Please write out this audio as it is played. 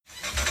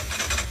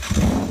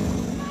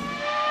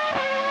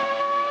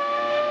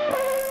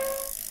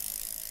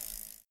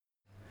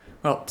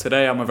Well,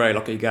 today I'm a very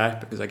lucky guy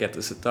because I get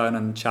to sit down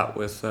and chat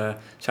with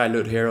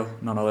childhood hero,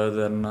 none other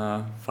than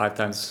 5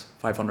 times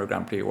 500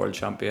 Grand Prix world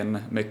champion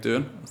Mick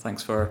Doohan.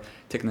 Thanks for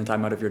taking the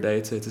time out of your day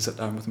to sit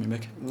down with me,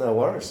 Mick. No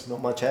worries,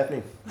 not much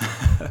happening.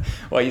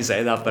 Well, you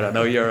say that, but I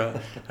know you're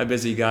a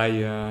busy guy.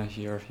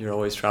 You're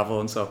always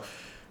traveling, so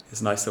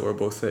it's nice that we're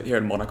both here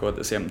in Monaco at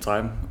the same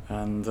time.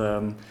 And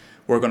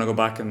we're going to go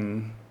back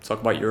and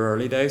talk about your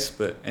early days.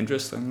 But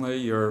interestingly,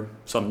 your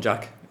son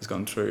Jack is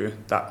going through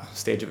that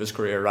stage of his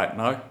career right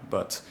now,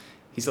 but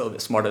he's a little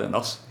bit smarter than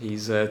us.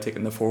 He's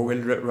taking the four-wheel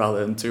route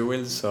rather than two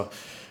wheels, so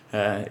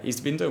he's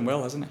been doing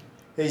well, hasn't he?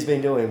 He's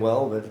been doing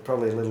well, but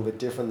probably a little bit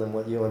different than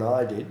what you and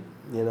I did.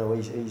 You know,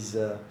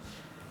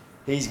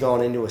 he's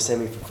gone into a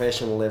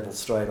semi-professional level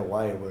straight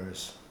away,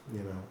 whereas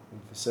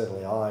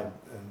certainly I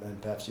and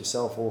perhaps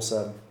yourself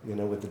also,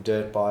 with the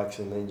dirt bikes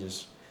and then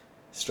just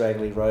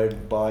straggly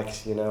road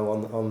bikes,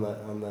 on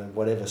the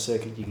whatever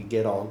circuit you could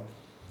get on.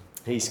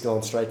 He's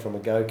gone straight from a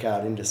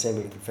go-kart into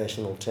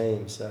semi-professional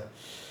team, so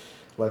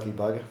lucky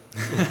bugger.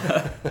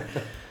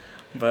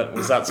 But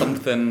was that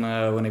something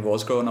when he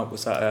was growing up,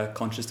 was that a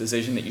conscious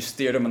decision that you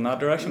steered him in that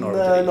direction? Or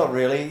no, not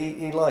really.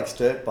 He likes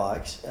dirt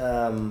bikes,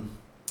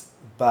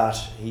 but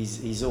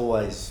he's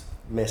always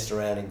messed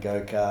around in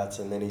go-karts,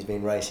 and then he's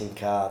been racing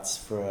karts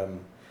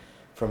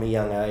from a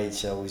young age,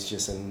 so it was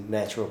just a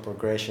natural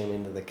progression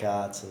into the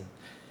karts. And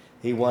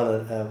he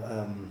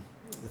won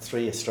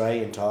 3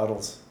 Australian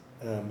titles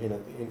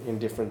in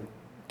different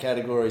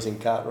categories in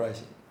kart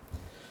racing.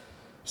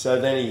 So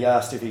then he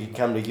asked if he could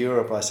come to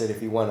Europe. I said if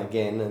he won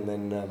again, and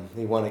then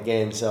he won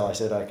again. So I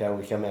said, okay,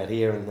 we come out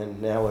here, and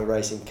then now we're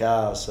racing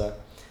cars. So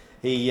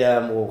he,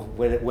 well,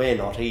 we're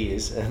not, he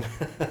is,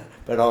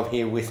 but I'm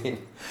here with him.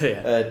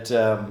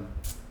 Yeah.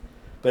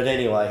 But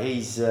anyway,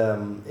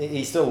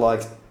 he still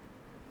likes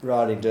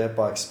riding dirt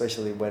bikes,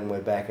 especially when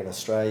we're back in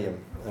Australia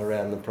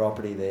around the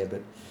property there.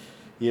 But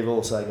you've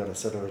also got to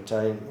sort of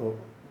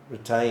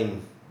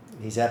retain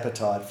his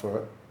appetite for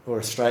it, or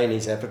restrain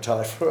his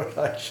appetite for it,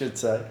 I should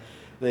say.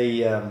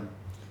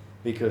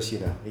 Because he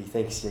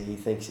thinks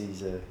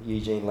he's a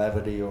Eugene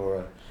Laverty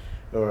or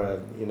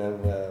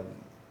a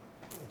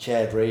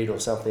Chad Reed or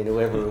something,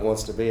 whoever he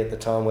wants to be at the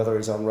time, whether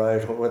he's on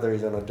road or whether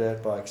he's on a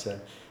dirt bike. So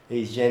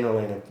he's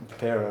generally in a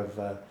pair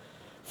of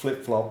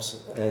flip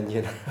flops and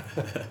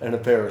and a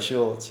pair of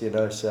shorts.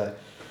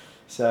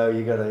 So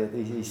you got to.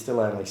 He's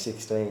still only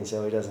 16,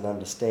 so he doesn't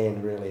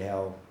understand really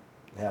how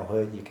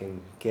hurt you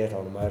can get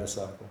on a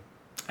motorcycle.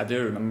 I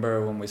do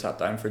remember when we sat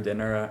down for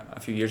dinner a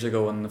few years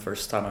ago, and the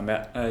first time I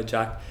met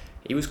Jack,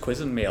 he was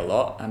quizzing me a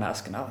lot and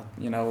asking,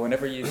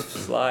 whenever you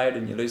slide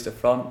and you lose the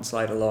front and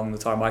slide along the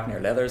tarmac near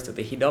leathers, did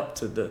they heat up?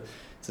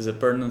 Does it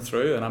burn them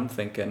through? And I'm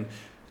thinking,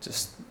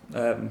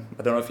 I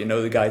don't know if you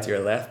know the guy to your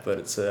left, but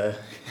it's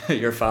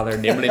your father,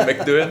 namely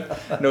Mick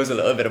Doohan, knows a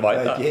little bit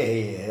about that.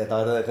 Yeah.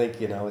 I don't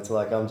think, it's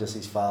like I'm just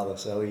his father,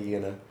 so he,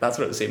 That's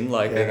what it seemed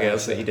like, I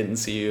guess, that he didn't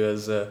see you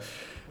as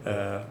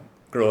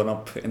growing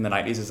up in the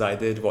 90s as I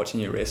did,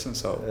 watching you racing,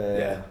 so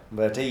yeah.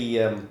 But he,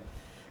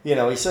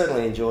 he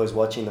certainly enjoys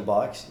watching the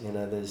bikes.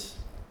 There's,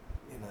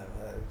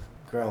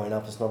 growing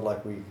up, it's not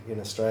like we in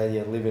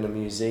Australia live in a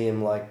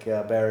museum like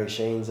Barry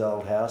Sheen's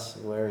old house,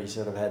 where he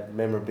sort of had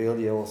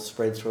memorabilia all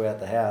spread throughout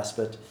the house.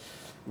 But,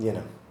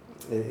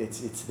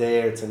 it's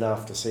there, it's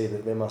enough to see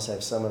that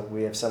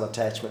we have some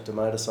attachment to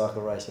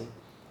motorcycle racing.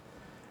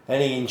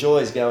 And he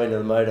enjoys going to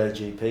the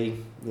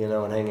MotoGP,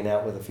 and hanging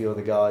out with a few of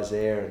the guys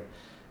there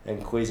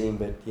and quizzing,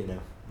 but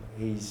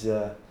he's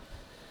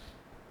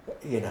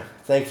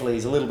thankfully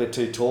he's a little bit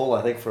too tall,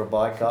 I think, for a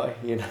bike guy,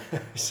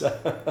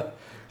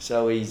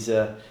 so he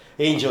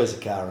enjoys the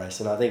car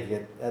race. And I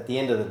think at the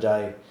end of the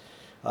day,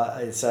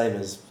 the same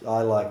as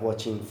I like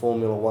watching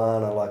Formula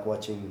One, I like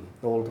watching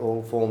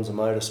all forms of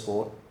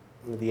motorsport.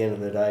 At the end of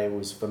the day, it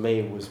was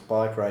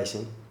bike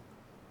racing,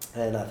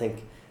 and I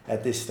think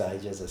at this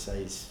stage, as I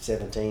say, he's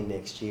 17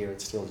 next year,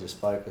 it's still just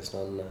focused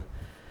on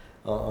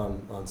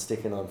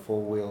sticking on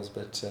 4 wheels,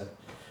 but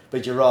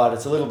you're right,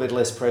 it's a little bit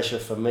less pressure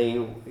for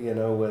me,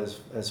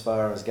 as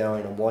far as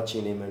going and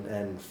watching him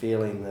and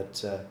feeling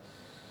that,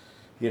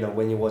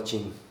 when you're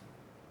watching,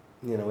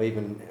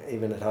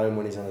 even at home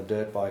when he's on a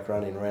dirt bike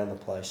running around the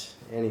place,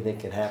 anything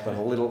can happen.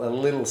 A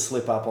little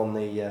slip up on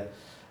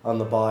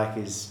the bike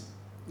is,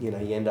 you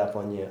end up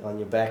on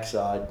your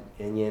backside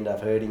and you end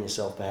up hurting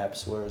yourself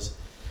perhaps. Whereas,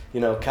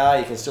 a car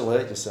you can still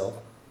hurt yourself,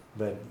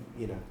 but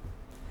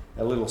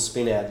a little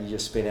spin out, you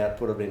just spin out,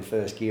 put it in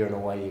first gear, and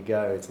away you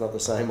go. It's not the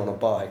same on a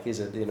bike, is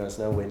it? It's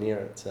nowhere near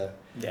it. So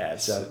yeah,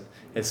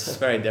 it's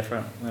very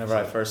different. Whenever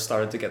I first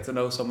started to get to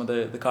know some of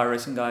the car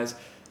racing guys,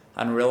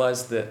 and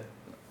realised that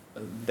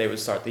they would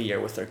start the year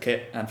with their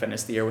kit and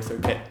finish the year with their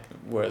kit.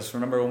 Whereas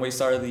remember when we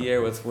started the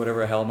year with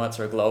whatever helmets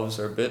or gloves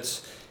or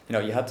boots,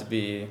 you had to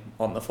be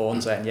on the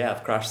phone saying, yeah,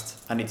 I've crashed,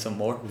 I need some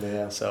more.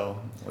 Yeah. So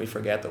we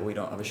forget that we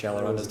don't have a shell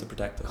around us to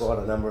protect us. Quite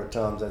a number of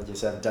times I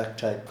just have duct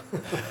tape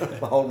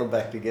holding them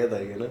back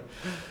together,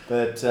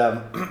 But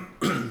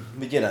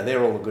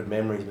they're all good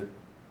memories.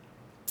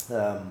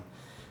 But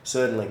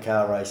certainly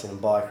car racing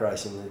and bike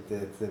racing,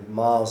 they're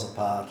miles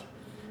apart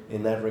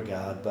in that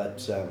regard.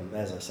 But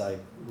as I say,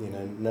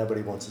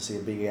 nobody wants to see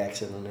a big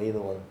accident in either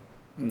one.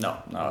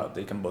 No,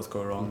 they can both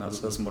go wrong. That's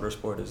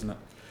motorsport, isn't it?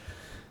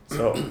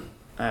 So,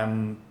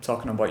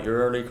 talking about your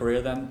early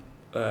career then,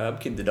 I'm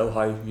keen to know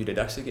how you did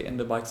actually get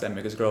into bikes then,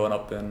 because growing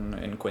up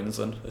in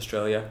Queensland,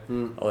 Australia,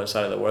 other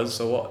side of the world.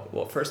 So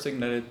what first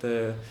ignited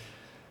the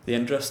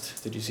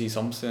interest? Did you see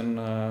something?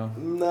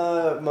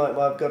 No,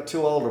 I've got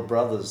two older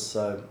brothers.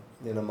 So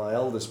my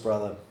eldest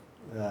brother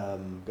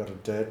got a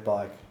dirt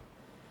bike.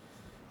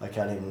 I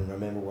can't even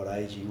remember what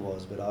age he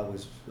was, but I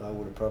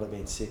would have probably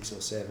been 6 or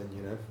 7,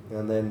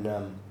 and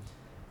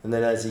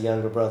then as the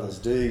younger brothers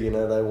do,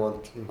 they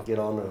want to get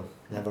on or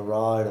have a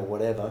ride or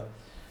whatever,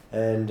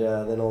 and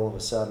then all of a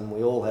sudden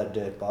we all had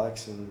dirt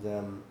bikes, and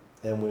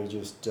we were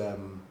just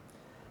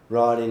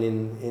riding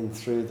in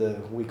through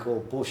we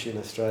call bush in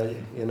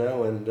Australia,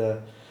 and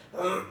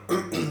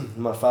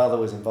my father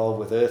was involved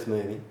with earth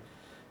moving.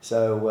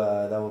 So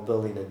they were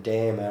building a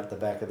dam out the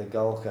back of the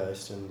Gold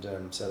Coast, and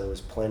so there was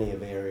plenty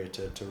of area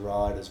to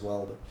ride as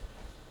well.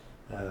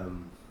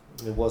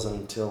 But it wasn't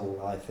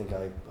until I think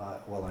I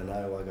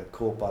got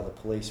caught by the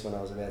police when I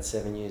was about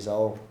 7 years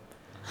old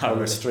on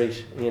the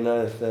street,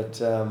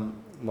 that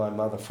my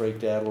mother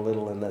freaked out a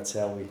little, and that's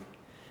how we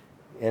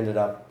ended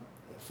up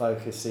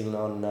focusing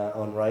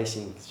on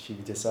racing. She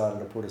decided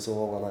to put us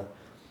all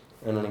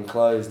in an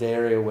enclosed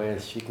area where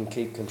she can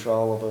keep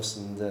control of us,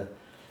 and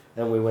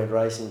we went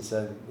racing.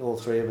 So all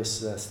three of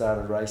us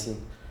started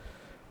racing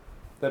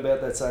about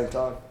that same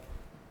time.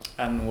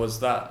 And was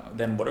that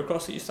then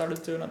motocross that you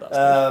started doing at that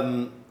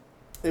stage?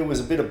 It was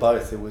a bit of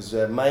both. It was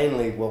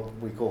mainly what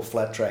we call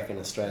flat track in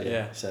Australia.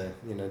 Yeah. So,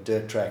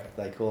 dirt track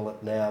they call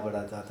it now, but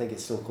I think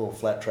it's still called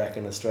flat track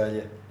in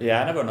Australia.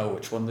 Yeah, I never know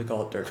which one they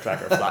call it, dirt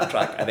track or flat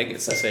track. I think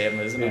it's the same,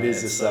 isn't it? It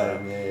is the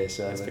same, yeah.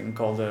 So it's been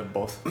called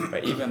both.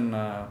 But even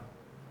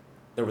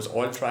there was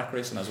oil track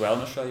racing as well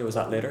in Australia. Was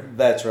that later?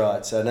 That's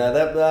right. So no,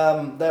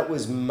 that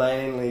was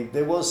mainly,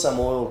 there was some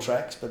oil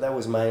tracks, but that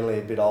was mainly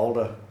a bit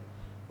older,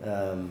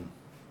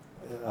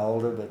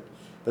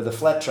 but the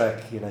flat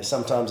track,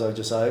 sometimes they were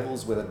just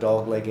ovals with a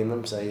dog leg in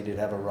them, so you did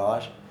have a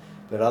right,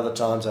 but other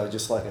times they were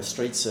just like a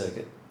street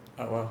circuit.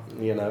 Oh wow.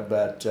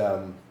 But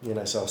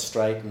so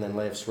straight and then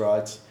lefts,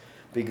 rights,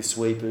 bigger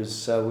sweepers.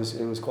 So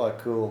it was quite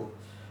cool.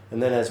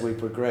 And then as we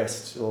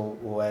progressed,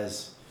 or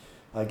as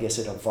I guess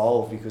it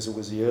evolved, because it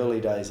was the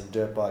early days of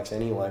dirt bikes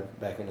anyway,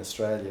 back in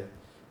Australia,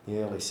 the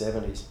early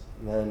 70s.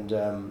 And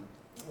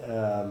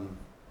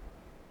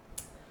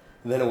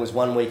then it was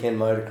one weekend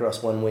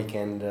motocross, one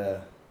weekend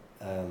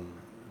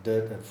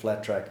dirt and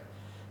flat track.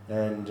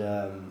 And,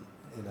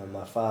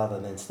 my father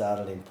then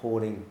started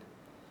importing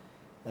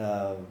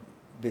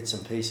bits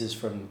and pieces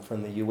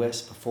from the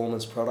US,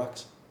 performance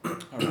products.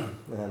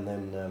 and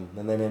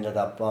then ended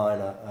up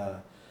buying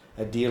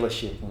a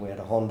dealership, and we had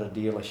a Honda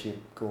dealership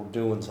called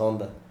Doohan's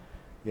Honda,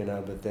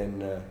 but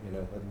then,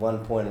 at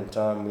one point in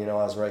time, I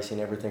was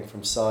racing everything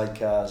from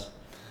sidecars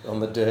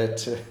on the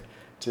dirt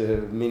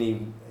to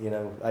mini,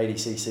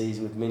 80cc's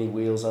with mini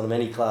wheels on them,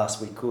 any class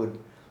we could,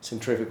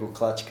 centrifugal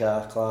clutch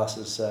car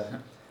classes. So,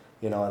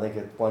 I think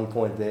at one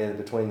point there,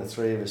 between the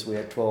three of us, we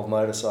had 12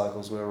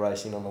 motorcycles we were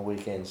racing on the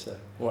weekend. So.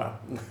 Wow.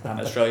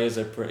 And Australia's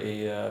a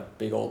pretty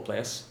big old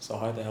place, so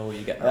how the hell were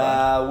you getting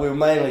around? We were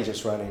mainly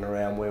just running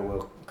around where we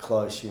were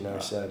close,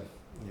 right. So,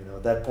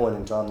 at that point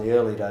in time, the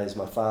early days,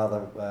 my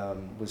father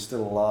was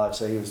still alive,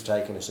 so he was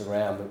taking us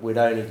around, but we'd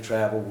only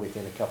travel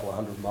within a couple of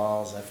 100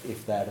 miles,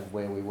 if that, of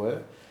where we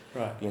were.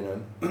 Right.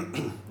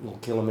 Or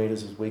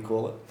kilometres as we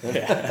call it.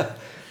 Yeah.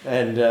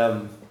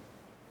 And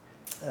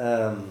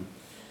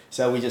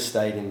so we just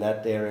stayed in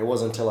that area. It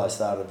wasn't until I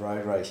started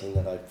road racing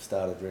that I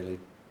started really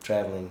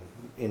travelling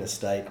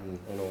interstate and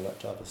all that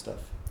type of stuff.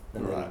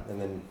 And right.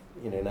 then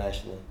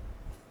internationally.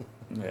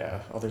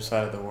 Yeah, other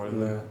side of the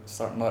world.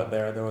 Starting out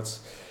there, though,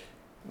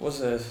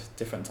 was a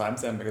different time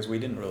then, because we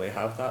didn't really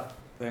have that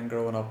then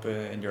growing up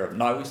in Europe.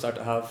 Now we start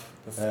to have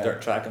the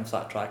dirt track and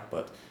flat track,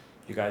 but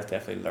you guys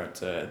definitely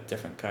learnt a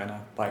different kind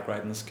of bike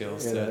riding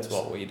skills to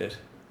what we did.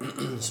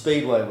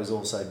 Speedway was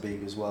also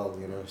big as well,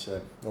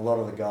 so a lot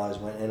of the guys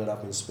ended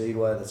up in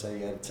Speedway. That's how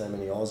you had so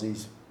many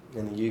Aussies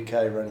in the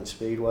UK running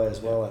Speedway as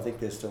well. I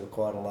think there's still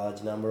quite a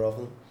large number of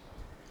them.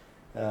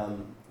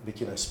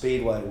 But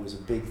Speedway was a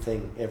big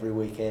thing every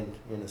weekend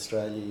in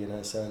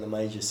Australia, so in the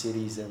major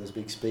cities there was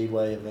big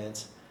Speedway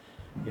events,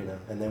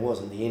 and there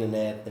wasn't the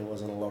internet, there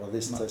wasn't a lot of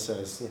this, so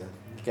you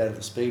go to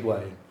the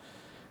Speedway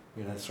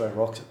and, throw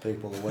rocks at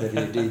people or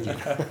whatever you did,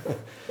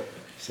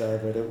 So,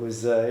 but it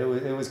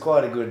was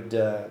quite a good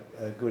era.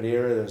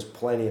 There was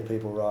plenty of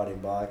people riding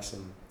bikes,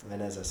 and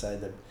as I say,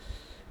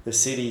 the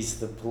cities,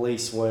 the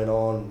police weren't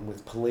on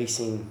with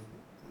policing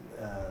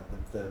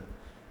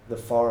the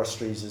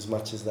forestries as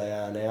much as they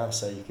are now.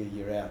 So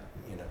you're out,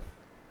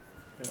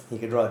 you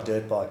could ride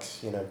dirt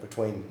bikes,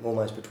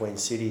 almost between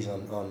cities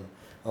on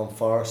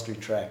forestry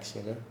tracks,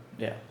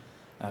 Yeah.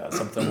 That's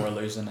something we're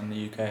losing in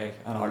the UK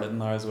and Ireland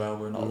now as well.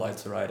 We're not allowed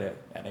to ride it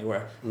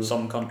anywhere.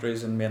 Some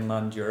countries in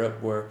mainland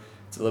Europe where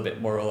it's a little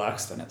bit more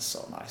relaxed, and it's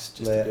so nice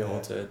just to be able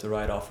to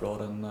ride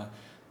off-road and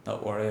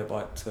not worry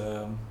about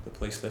the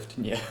police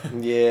lifting you.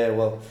 Yeah,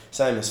 well,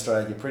 same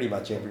Australia, pretty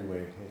much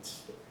everywhere.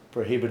 It's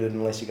prohibited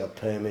unless you got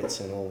permits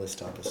and all this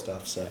type of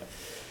stuff. So,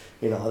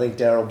 you know, I think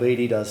Daryl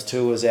Beattie does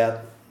tours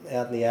out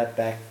in the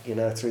outback, you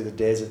know, through the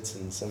deserts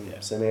and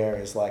some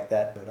areas like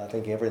that. But I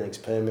think everything's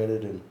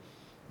permitted, and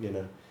you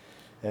know,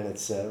 and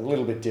it's a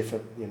little bit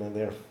different. You know,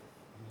 there are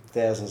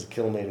thousands of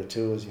kilometre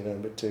tours, you know,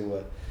 but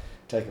to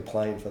take a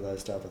plane for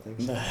those type of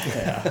things.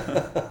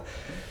 Yeah.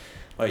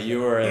 Well,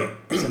 you were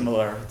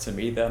similar to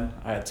me then.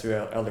 I had two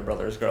elder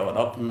brothers growing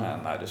up, and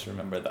I just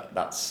remember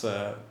that's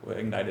what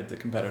ignited the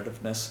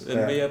competitiveness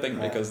in me, I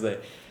think, because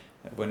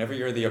whenever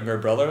you're the younger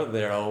brother,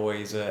 they're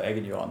always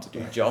egging you on to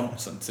do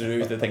jumps and to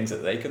do the things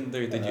that they can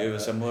do. Did you have a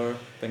similar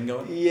thing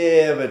going?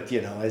 Yeah, but,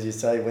 you know, as you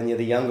say, when you're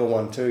the younger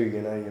one too,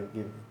 you know,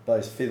 you're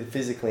both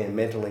physically and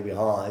mentally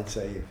behind,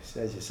 so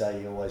as you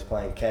say, you're always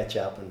playing catch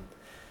up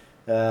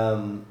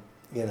and,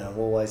 you know,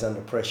 always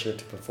under pressure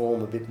to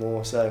perform a bit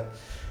more, so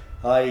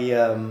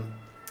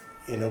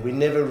you know, we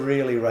never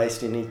really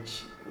raced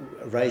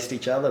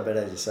each other, but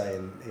as you say,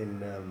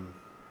 in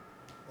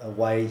a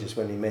way, just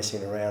when you're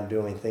messing around,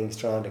 doing things,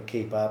 trying to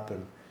keep up,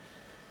 and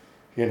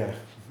you know,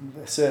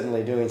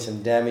 certainly doing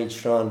some damage,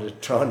 trying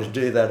to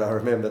do that. I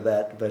remember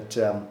that, but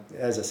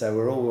as I say,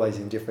 we're always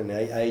in different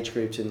age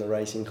groups in the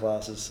racing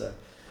classes,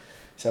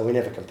 so we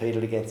never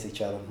competed against each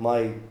other.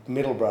 My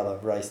middle brother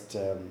raced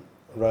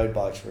road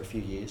bikes for a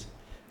few years.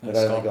 But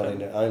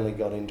only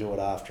got into it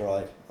after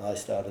I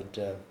started,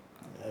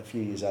 a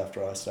few years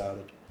after I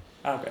started.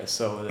 Okay,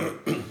 so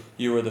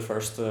you were the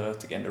first to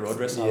get into road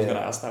racing. I was going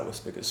to ask that was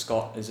because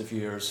Scott is a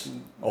few years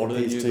older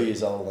than you. He's 2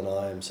 years older than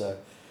I am, so.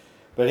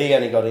 But he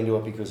only got into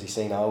it because he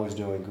seen I was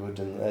doing good,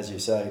 and as you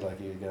say,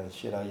 like you go,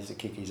 shit, I used to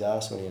kick his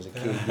ass when he was a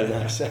kid, you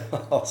know. So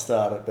I'll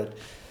start it, but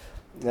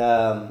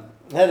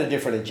had a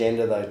different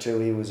agenda though too.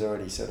 He was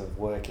already sort of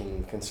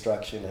working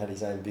construction, had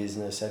his own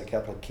business, had a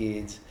couple of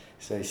kids,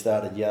 so he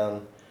started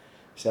young.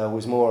 So it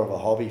was more of a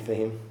hobby for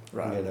him,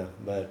 right. You know.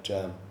 But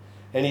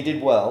and he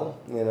did well,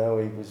 you know.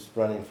 He was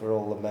running for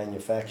all the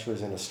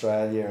manufacturers in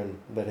Australia,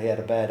 but he had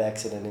a bad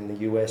accident in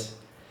the US,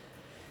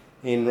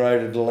 in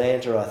Road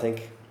Atlanta, I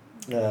think,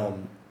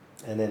 and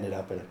ended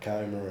up in a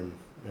coma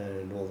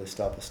and all this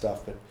type of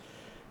stuff. But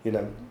you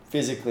know,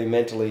 physically,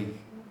 mentally,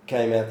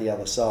 came out the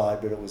other side,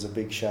 but it was a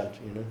big shunt,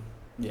 you know.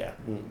 Yeah,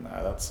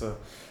 no, that's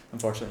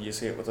unfortunately you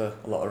see it with a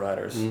lot of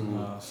riders.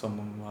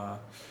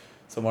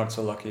 Some aren't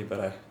so lucky,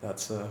 but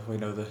we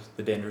know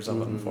the dangers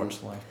of it,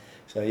 unfortunately.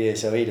 So yeah,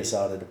 so he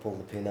decided to pull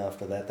the pin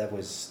after that. That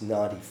was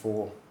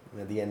 94,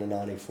 at the end of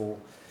 94.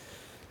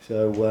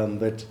 So,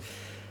 but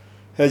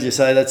as you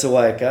say, that's the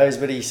way it goes.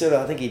 But he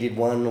I think he did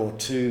 1 or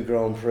 2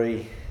 Grand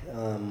Prix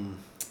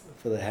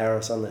for the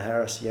Harris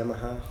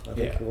Yamaha, I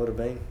think it would have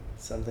been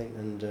something,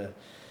 and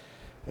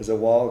as a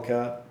wild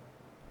card,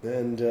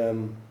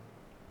 and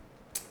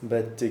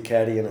but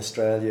Ducati in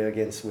Australia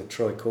with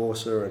Troy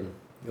Corser and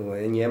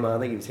Yamaha. I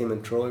think it was him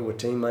and Troy were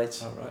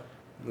teammates. Oh, right.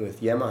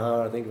 With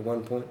Yamaha, I think at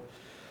one point.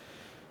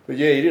 But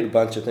yeah, he did a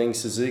bunch of things.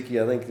 Suzuki,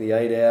 I think the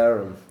 8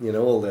 hour, and you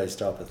know, all those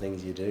type of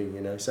things you do,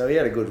 you know. So he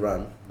had a good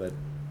run, but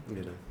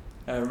you know.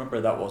 I remember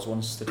that was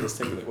one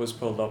statistic that was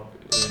pulled up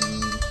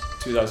in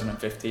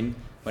 2015.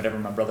 Whenever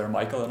my brother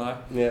Michael and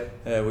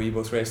I, we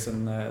both raced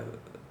in the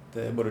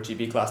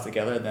MotoGP class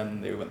together, and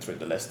then they went through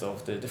the list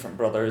of the different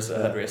brothers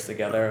that had raced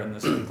together in the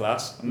same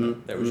class,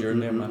 and there was your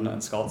name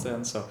and Scott's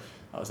then. So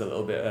I was a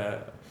little bit.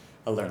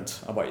 I learned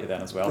about you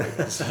then as well,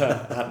 because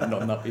I hadn't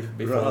done that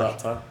before that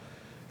time.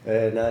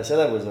 No, so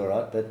that was all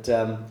right, but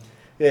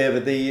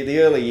but the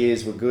early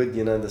years were good,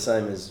 you know, the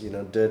same as, you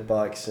know, dirt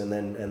bikes and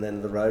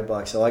then the road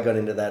bikes. So I got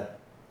into that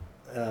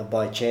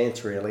by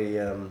chance, really.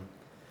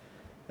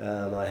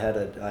 I had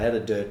a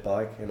dirt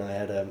bike, and I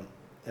had a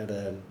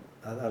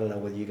I don't know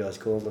what you guys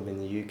called them in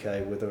the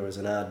UK, whether it was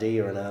an RD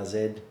or an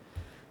RZ.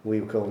 We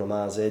called them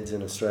RZs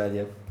in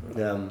Australia.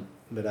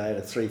 But I had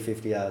a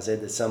 350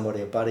 RZ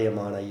that a buddy of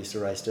mine I used to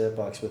race dirt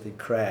bikes with, had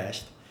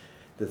crashed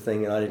the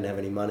thing, and I didn't have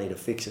any money to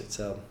fix it.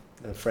 So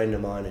a friend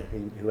of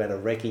mine who had a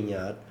wrecking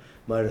yard,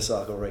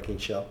 motorcycle wrecking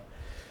shop,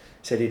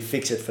 said he'd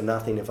fix it for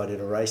nothing if I did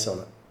a race on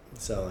it.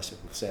 So I said,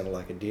 it sounded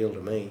like a deal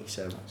to me.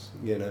 So,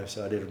 you know,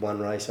 so I did 1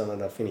 race on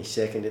it. I finished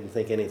second, didn't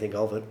think anything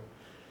of it,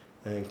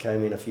 and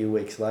came in a few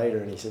weeks later,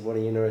 and he said, what are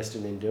you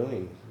interested in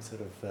doing?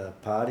 Sort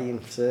of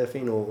partying,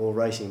 surfing, or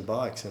racing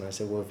bikes? And I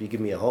said, well, if you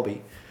give me a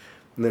hobby.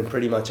 And then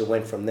pretty much it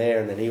went from there,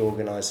 and then he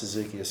organised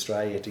Suzuki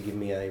Australia to give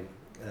me an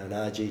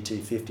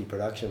RG250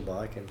 production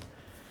bike,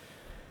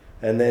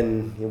 and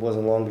then it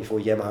wasn't long before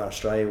Yamaha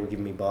Australia would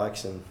give me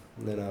bikes, and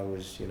then I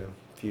was, you know,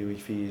 a few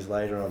years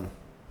later I'm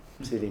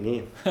sitting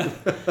here.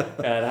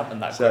 Yeah, it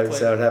happened that quickly.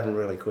 So it happened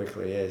really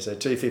quickly, yeah. So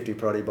 250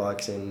 Proddy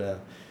bikes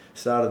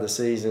started the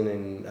season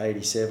in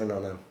 87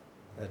 on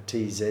a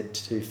TZ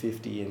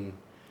 250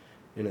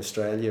 in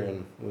Australia,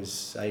 and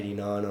was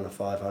 89 on a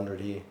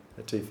 500 here,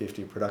 a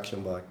 250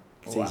 production bike.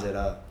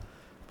 CZR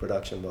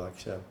production bike,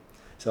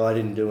 so I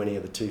didn't do any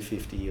of the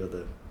 250 or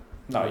the.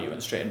 No, you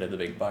went straight into the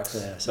big bikes.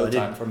 Yeah, so no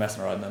time for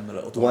messing around in the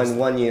little toys.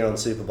 One year on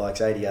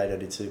Superbikes, 88 I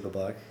did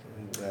Superbike,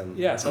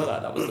 Yeah, so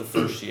that was the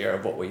first year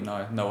of what we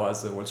now know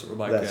as the World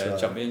Superbike Right.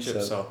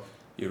 Championship. So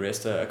you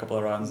raced a couple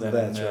of rounds then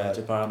in right.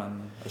 Japan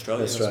and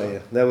Australia. Australia. As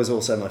well. That was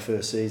also my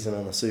first season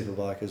on a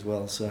superbike as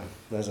well. So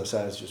as I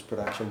say, it was just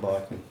production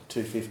bike and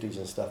 250s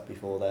and stuff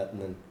before that,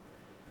 and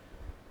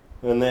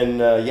then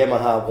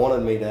Yamaha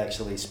wanted me to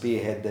actually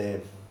spearhead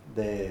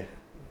their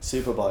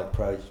superbike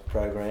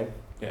program.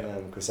 Yeah.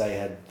 Because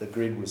the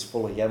grid was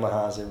full of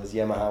Yamahas.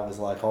 Yamaha was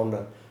like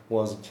Honda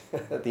was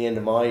at the end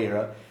of my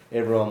era.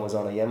 Everyone was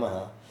on a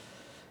Yamaha,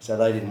 so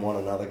they didn't want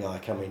another guy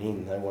coming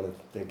in. They wanted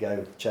to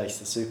go chase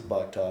the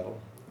superbike title,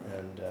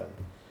 and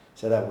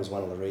so that was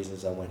one of the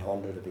reasons I went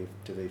Honda.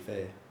 To be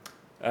fair.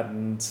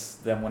 And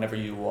then whenever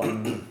you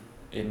won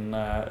in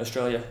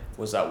Australia,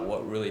 was that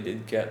what really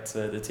did get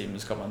the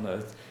teams coming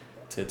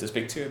to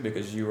speak to you,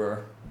 because you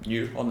were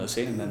on the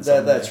scene? And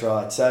then that's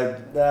right. So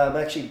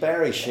actually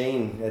Barry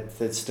Sheen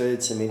had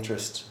stirred some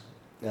interest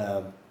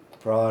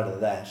prior to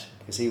that,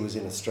 because he was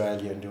in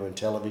Australia and doing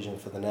television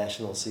for the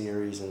national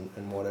series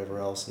and whatever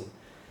else,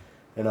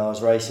 and I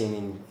was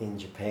racing in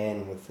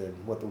Japan with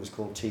what was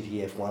called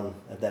TTF1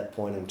 at that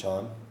point in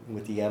time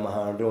with the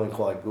Yamaha, and doing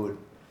quite good.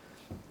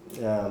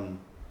 And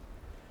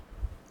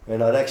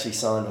I'd actually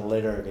signed a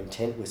letter of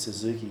intent with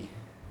Suzuki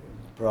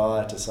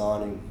prior to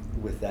signing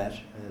with that,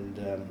 and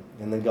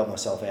then got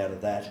myself out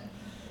of that.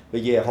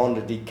 But yeah,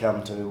 Honda did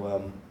come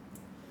to.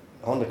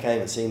 Honda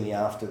came and see me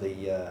after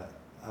the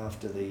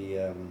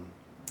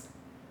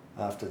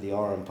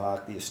Oran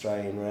Park, the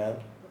Australian round,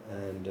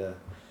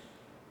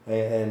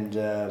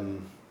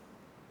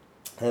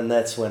 and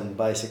that's when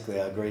basically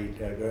I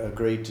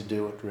agreed to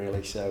do it,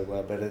 really. So,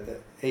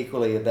 but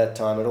equally at that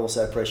time, it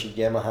also pressured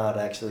Yamaha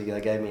to actually.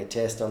 They gave me a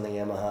test on the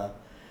Yamaha,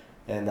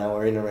 and they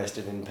were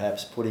interested in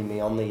perhaps putting me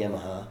on the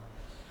Yamaha,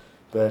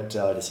 but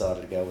I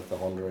decided to go with the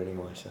Honda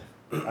anyway. So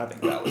I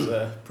think that was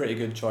a pretty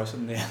good choice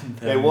in the end.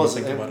 It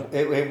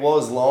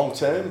was long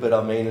term, but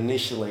I mean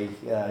initially,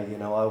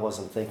 I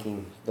wasn't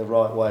thinking the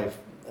right way.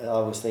 I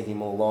was thinking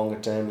more longer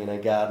term.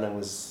 Gardner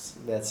was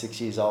about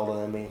 6 years older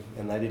than me,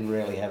 and they didn't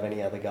really have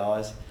any other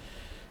guys.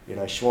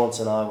 Schwantz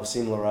and I were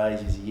similar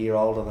age. He's a year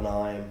older than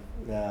I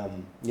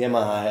am.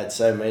 Yamaha had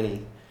so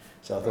many,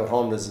 so I thought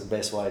Honda's the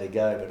best way to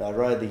go. But I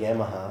rode the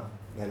Yamaha,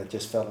 and it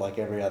just felt like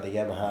every other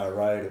Yamaha I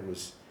rode. It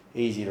was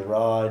easy to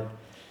ride,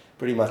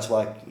 pretty much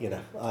like,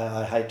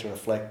 I hate to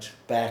reflect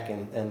back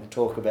and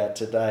talk about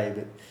today,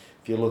 but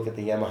if you look at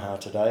the Yamaha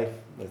today,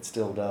 it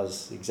still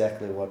does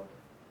exactly what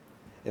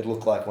it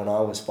looked like when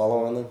I was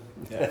following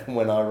them,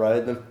 when I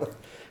rode them.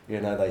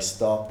 They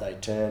stop, they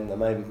turn, they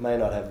may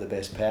not have the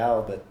best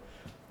power, but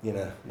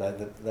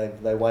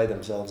they weigh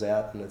themselves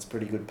out, and it's a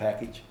pretty good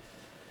package.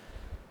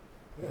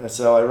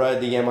 So I rode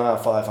the Yamaha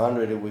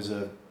 500. It was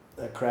a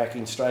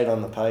cracking, straight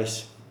on the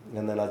pace,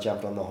 and then I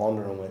jumped on the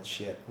Honda and went,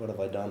 shit, what have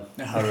I done?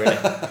 Oh, really?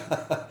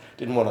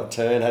 Didn't want to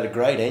turn. Had a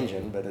great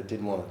engine, but it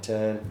didn't want to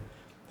turn.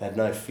 Had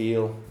no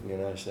feel,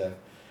 so,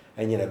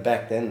 and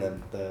back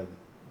then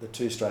the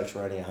two strokes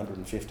were only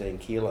 115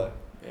 kilo.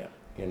 Yeah.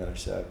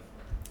 So.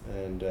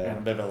 And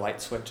a bit of a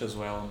light switch as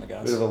well on the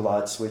gas. A bit of a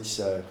light switch,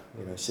 so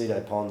Cito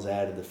Pons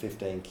added the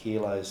 15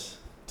 kilos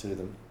to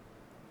them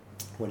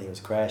when he was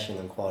crashing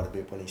them quite a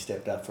bit when he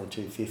stepped up from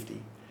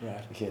 250.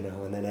 Right.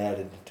 And then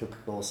added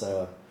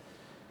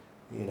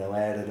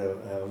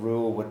a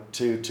rule what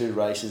two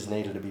races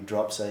needed to be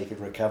dropped so you could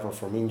recover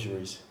from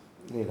injuries.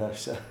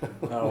 So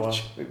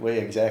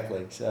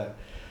exactly. So,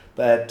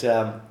 but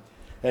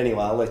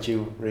anyway, I'll let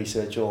you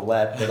research all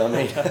that. But I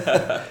mean,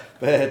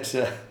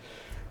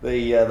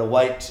 the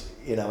weight,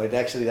 it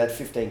actually, that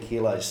 15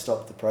 kilos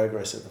stopped the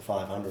progress of the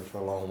 500 for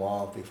a long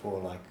while before,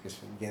 because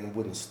again, it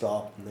wouldn't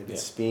stop, and it would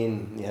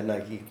spin. You had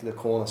the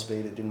corner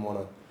speed. It didn't want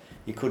to.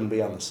 You couldn't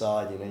be on the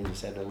side. You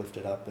just had to lift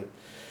it up.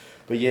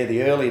 But yeah,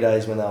 the early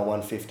days when they were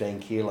 115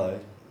 kilo,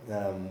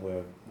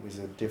 was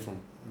a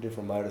different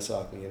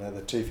motorcycle.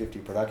 The 250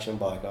 production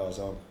bike I was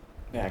on.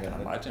 Yeah, I can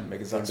imagine,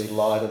 because it'd be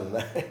lighter than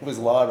that. It was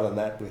lighter than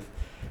that with,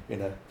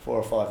 4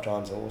 or 5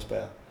 times the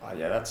horsepower. Oh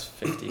yeah, that's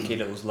 50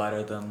 kilos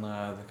lighter than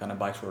the kind of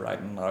bikes we're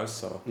riding now,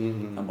 so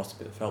that must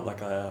have felt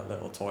like a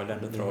little toy then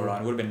to throw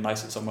around. It would have been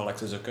nice at somewhere like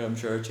Suzuka, I'm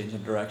sure,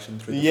 changing direction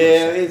through the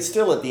it's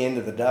still at the end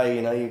of the day,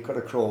 you've got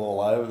to crawl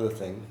all over the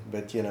thing,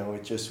 but,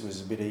 it just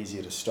was a bit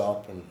easier to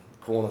stop, and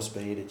corner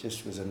speed, it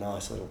just was a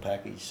nice little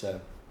package, so,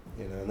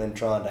 and then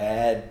trying to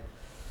add,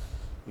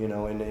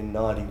 in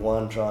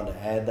 91, trying to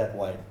add that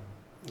weight,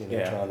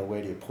 trying to,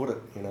 where do you put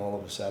it, all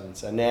of a sudden.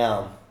 So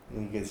now,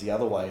 it gets the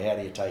other way. How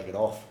do you take it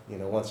off?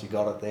 Once you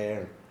got it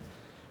there,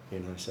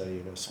 and so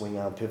swing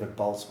arm pivot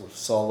bolts were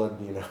solid.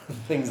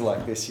 Things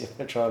like this.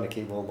 Trying to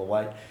keep all the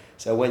weight.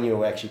 So when you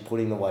were actually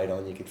putting the weight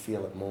on, you could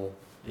feel it more.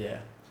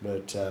 Yeah.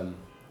 But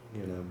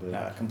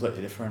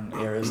completely different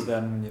eras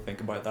then when you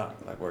think about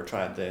that. Like we're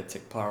trying to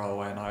take power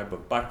away now,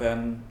 but back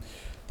then,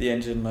 the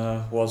engine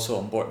was so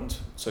important.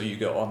 So you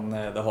got on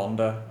the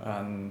Honda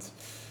and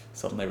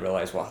suddenly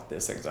realise, wow,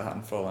 this thing's a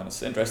handful. And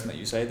it's interesting that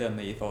you say then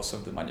the ethos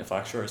of the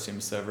manufacturer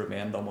seems to have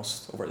remained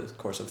almost over the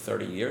course of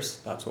 30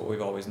 years. That's what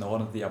we've always known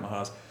of the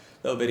Yamahas. A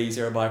little bit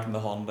easier back in the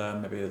Honda,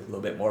 maybe a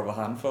little bit more of a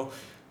handful.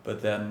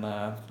 But then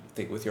I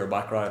think with your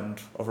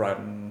background of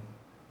riding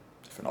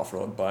different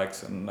off-road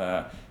bikes and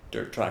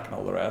dirt track and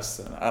all the rest,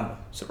 and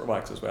super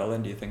bikes as well,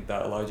 then do you think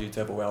that allowed you to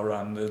have a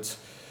well-rounded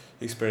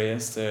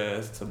experience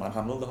to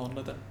manhandle the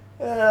Honda then?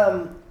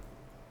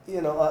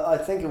 I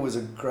think it was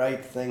a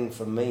great thing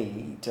for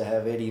me to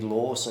have Eddie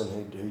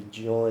Lawson, who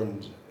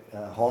joined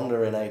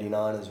Honda in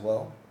 '89 as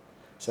well.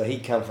 So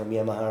he'd come from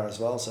Yamaha as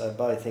well. So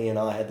both he and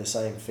I had the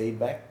same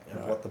feedback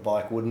of what the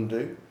bike wouldn't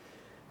do.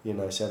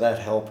 So that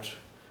helped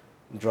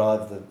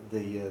drive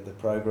the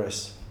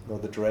progress or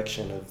the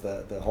direction of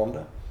the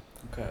Honda.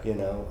 Okay.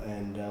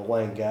 And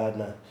Wayne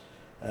Gardner,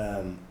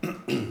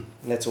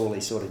 that's all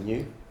he sort of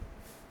knew.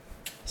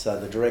 So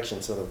the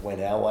direction sort of went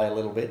our way a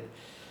little bit.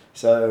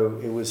 So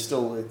it was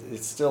still,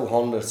 it's still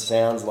Honda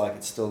sounds like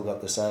it's still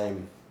got the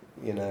same,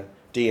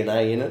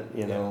 DNA in it.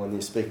 When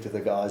you speak to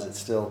the guys, it's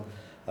still,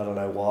 I don't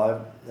know why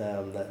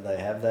that they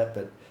have that,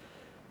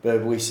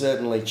 but we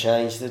certainly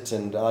changed it,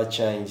 and I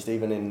changed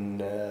even in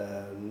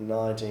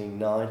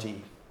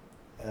 1990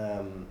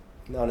 and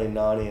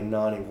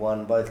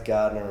 91, both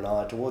Gardner and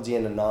I, towards the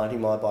end of 90,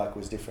 my bike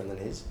was different than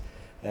his,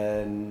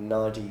 and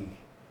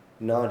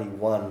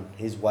 91,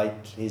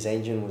 his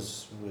engine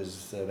was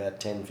about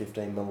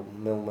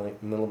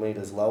 10-15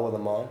 millimeters lower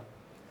than mine,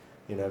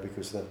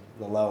 because the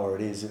lower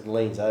it is, it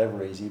leans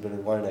over easy, but it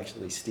won't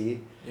actually steer.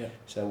 Yeah.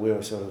 So we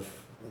were sort of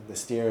the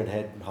steering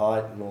head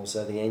height and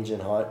also the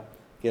engine height,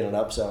 get it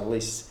up, so at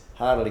least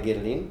harder to get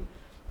it in,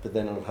 but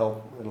then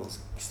it'll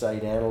stay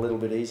down a little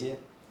bit easier.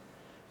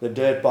 The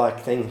dirt bike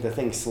thing, the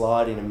thing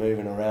sliding and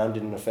moving around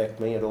didn't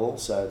affect me at all,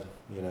 so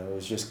it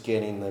was just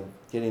getting the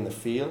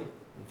feel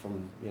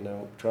from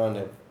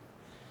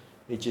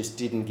it just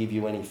didn't give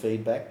you any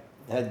feedback.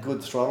 It had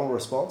good throttle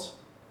response,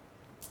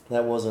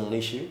 that wasn't an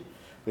issue.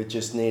 We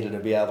just needed to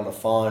be able to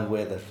find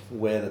where the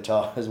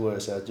tyres were,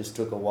 so it just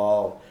took a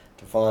while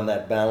to find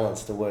that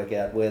balance, to work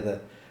out where the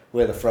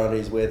front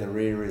is, where the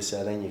rear is,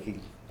 so then you could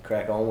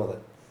crack on with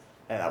it.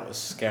 Yeah, that was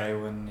scary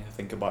when you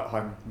think about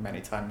how many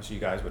times you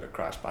guys would have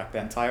crashed back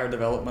then. Tyre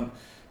development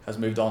has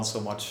moved on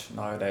so much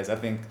nowadays. I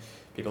think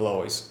people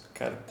always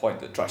kind of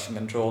point at traction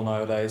control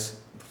nowadays,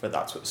 but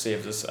that's what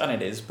saves us, and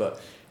it is, but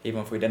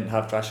even if we didn't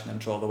have traction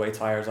control the way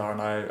tyres are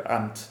now,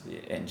 and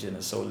the engine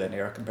is so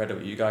linear compared to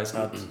what you guys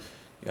had,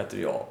 you had to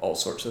do all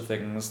sorts of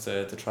things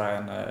to try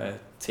and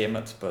tame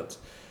it. But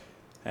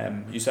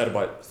you said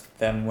about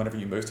then whenever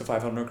you moved to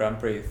 500 Grand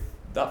Prix,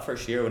 that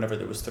first year whenever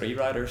there was 3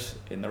 riders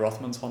in the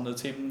Rothmans Honda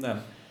team,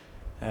 then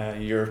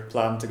your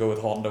plan to go with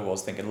Honda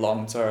was thinking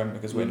long term,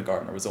 because Wayne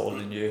Gardner was older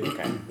than you.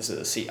 Okay, this is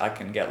a seat I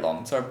can get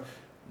long term.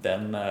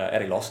 Then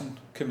Eddie Lawson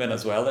came in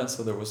as well, then,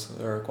 so there was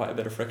quite a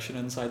bit of friction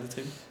inside the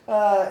team.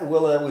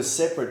 Well, it was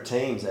separate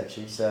teams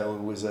actually, so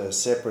it was a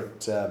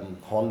separate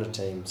Honda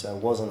team, so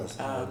it wasn't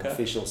an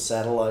official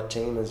satellite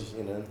team, as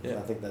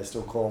I think they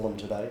still call them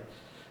today.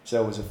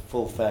 So it was a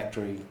full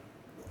factory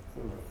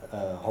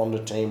Honda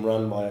team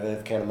run by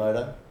Irv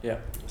Kanemoto. Yeah.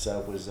 So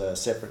it was a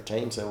separate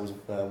team, so it was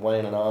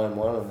Wayne and I in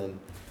one, and then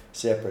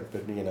separate,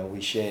 but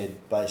we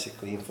shared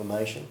basically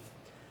information.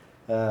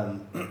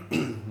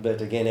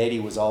 But again, Eddie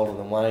was older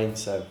than Wayne,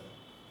 so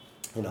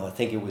I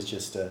think it was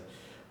just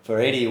for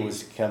Eddie it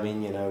was come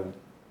in,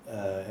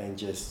 and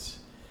just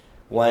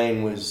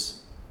Wayne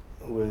was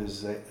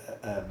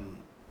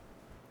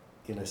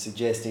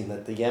suggesting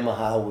that the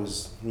Yamaha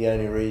was the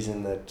only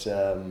reason that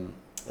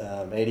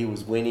Eddie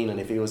was winning, and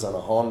if he was on a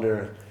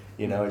Honda,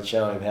 it'd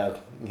show him how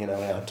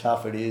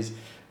tough it is.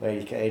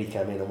 Eddie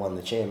came in and won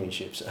the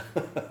championship,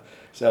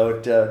 so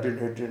it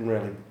didn't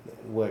really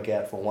work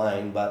out for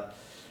Wayne, but.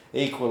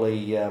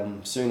 Equally,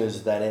 soon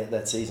as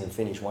that season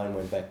finished, Wayne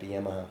went back to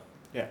Yamaha.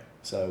 Yeah.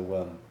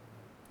 So,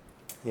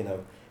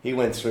 he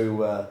went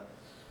through.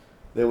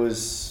 There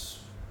was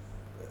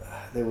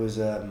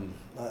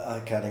I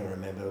can't even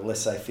remember.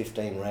 Let's say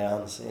 15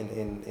 rounds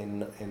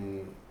in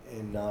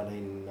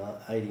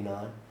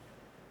 1989,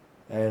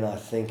 and I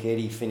think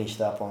Eddie finished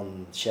up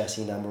on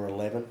chassis number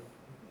 11,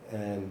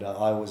 and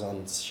I was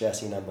on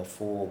chassis number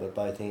 4, but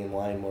both he and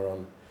Wayne were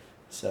on.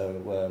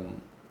 So.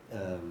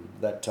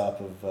 That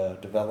type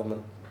of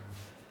development.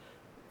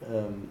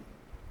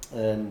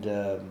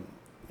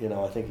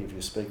 I think if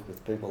you speak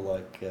with people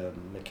like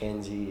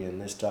Mackenzie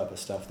and this type of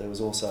stuff, there was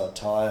also a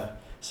tyre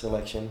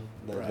selection.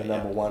 The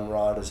number 1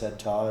 riders had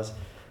tyres.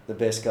 The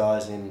best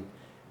guys in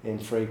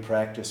free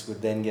practice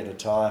would then get a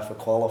tyre for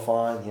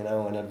qualifying,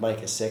 and it'd make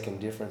a second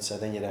difference. So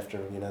then you'd have to,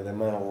 the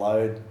amount of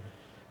load,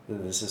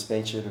 the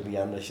suspension would be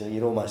under, so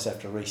you'd almost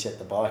have to reset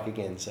the bike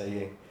again. So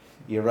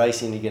you're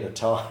racing to get a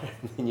tyre,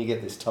 and then you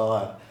get this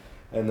tyre,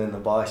 and then the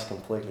bike's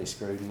completely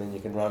screwed, and then you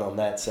can run on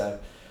that. So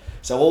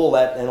all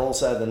that, and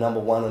also the number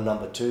 1 and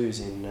number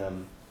 2s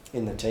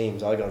in the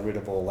teams, I got rid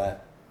of all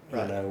that.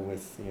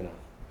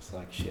 It's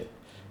like shit,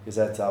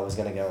 because I was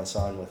going to go and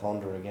sign with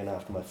Honda again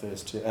after my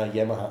first 2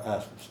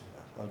 Yamaha.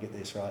 I'll get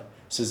this right.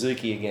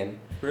 Suzuki again.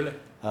 Really?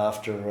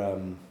 After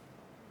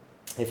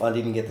if I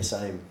didn't get the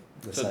same.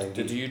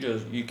 Did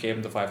you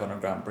came to 500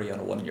 Grand Prix on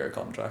a 1-year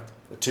contract?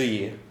 A 2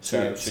 year.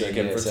 So you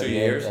came for 2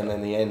 years, and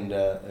then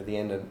at the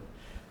end of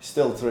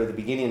still through the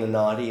beginning of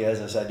 90,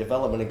 as I say,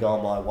 development had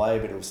gone my way,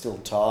 but it was still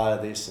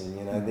tyre this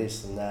and,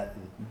 this and that.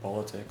 And,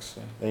 politics.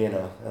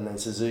 and then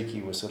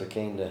Suzuki was sort of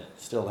keen to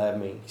still have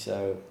me.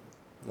 So,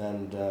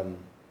 and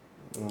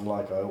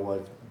like I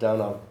always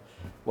done, I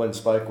went and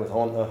spoke with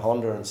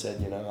Honda and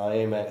said,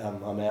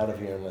 I'm out of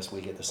here unless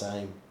we get the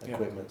same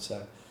equipment.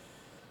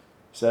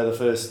 So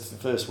the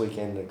first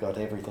weekend that got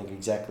everything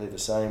exactly the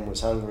same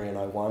was Hungary, and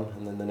I won.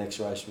 And then the next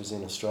race was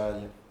in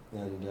Australia,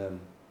 and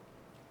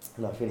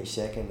I finished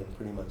second, and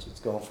pretty much it's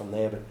gone from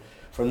there. But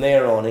from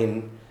there on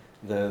in,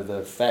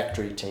 the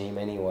factory team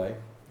anyway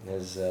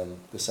has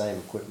the same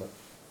equipment.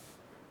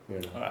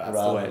 That's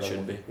the way it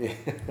should be. Yeah.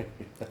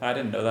 I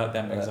didn't know that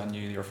then, because I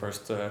knew your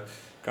first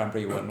Grand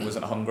Prix win was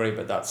in Hungary,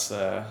 but that's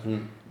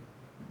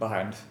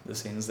behind the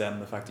scenes then,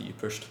 the fact that you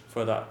pushed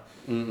for that.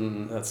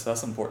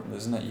 That's important,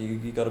 isn't it?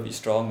 You got to be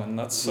strong, and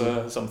that's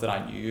something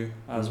I knew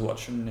as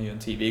watching you on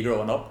TV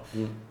growing up,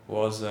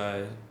 was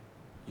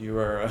you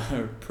were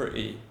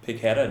pretty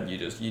pig-headed, and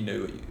you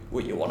knew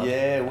what you wanted.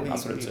 Yeah,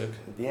 that's what it took.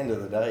 At the end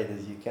of the day,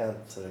 you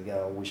can't sort of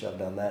go, I wish I'd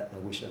done that,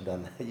 and I wish I'd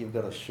done that. You've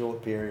got a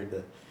short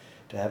period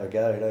to have a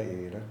go, don't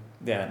you?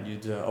 Yeah, and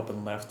you'd up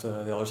and left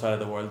the other side of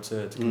the world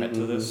to commit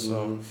to this,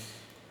 so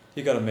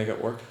you got to make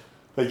it work.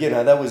 But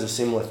that was a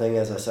similar thing,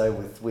 as I say,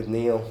 with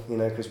Neil,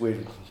 because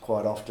we're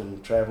quite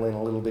often travelling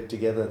a little bit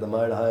together, the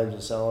motorhomes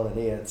and so on, and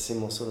he had a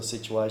similar sort of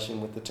situation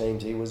with the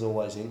teams he was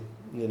always in,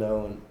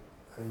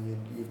 and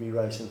you'd be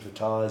racing for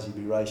tyres, you'd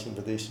be racing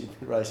for this, you'd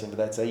be racing for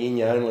that. So you're in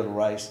your own little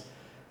race,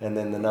 and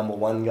then the number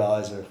one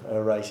guys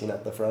are racing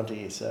up the front of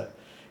you. So,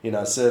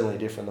 it's certainly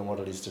different than what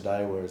it is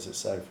today, whereas it's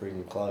so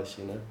freaking close,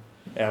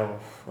 Yeah,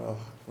 well,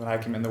 when I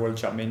came in the World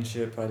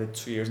Championship, I did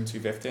 2 years in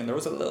 250, and there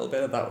was a little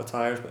bit of that with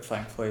tyres, but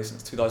thankfully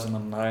since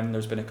 2009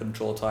 there's been a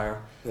control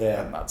tyre,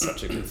 and that's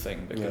such a good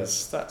thing,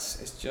 because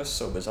it's just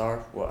so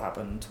bizarre what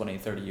happened 20,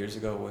 30 years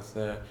ago with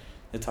the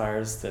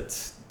tyres,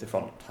 that the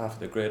front half of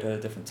the grid had a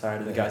different tyre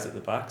to the guys at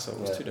the back, so it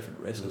was two different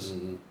races.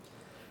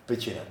 But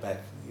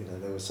back,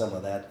 there was some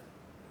of that,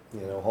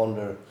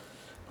 Honda,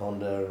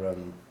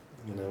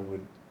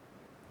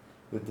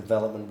 with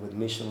development with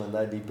Michelin,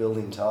 they'd be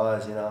building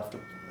tyres, after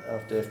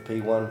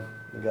FP1,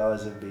 the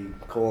guys would be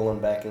calling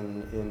back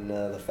in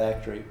the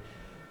factory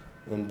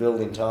and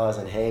building tyres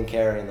and hand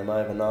carrying them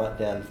overnight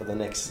down for the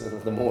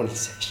morning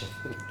session.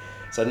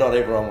 So not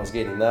everyone was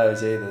getting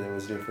those either. It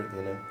was different,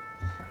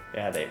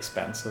 Yeah, the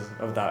expense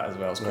of that as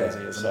well is crazy,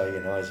 isn't so,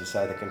 it? as you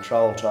say, the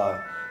control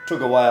tyre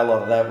took away a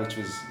lot of that, which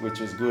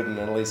was good, and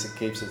at least it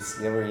keeps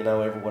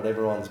what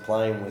everyone's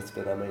playing with.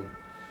 But I mean,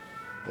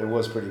 it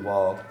was pretty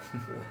wild.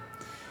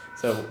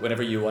 So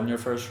whenever you won your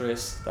first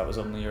race, that was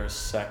only your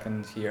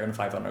second year in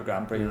 500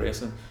 Grand Prix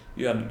racing.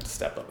 You hadn't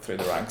stepped up through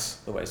the ranks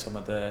the way some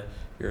of the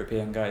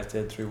European guys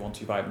did through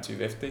 125 and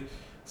 250.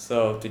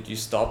 So did you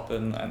stop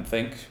and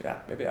think,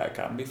 maybe I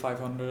can be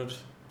 500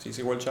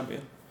 TC World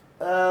Champion?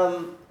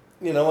 I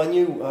knew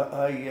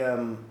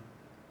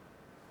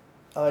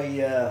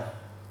the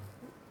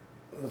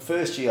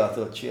first year I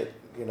thought,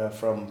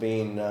 from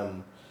being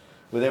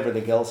with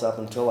everything else up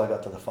until I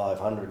got to the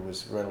 500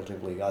 was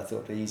relatively, I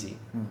thought, easy.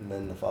 And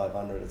then the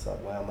 500, it's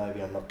like, wow,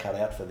 maybe I'm not cut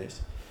out for this.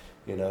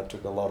 It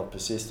took a lot of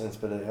persistence,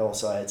 but it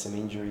also had some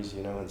injuries,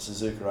 in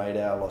Suzuka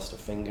Radar, I lost a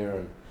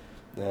finger,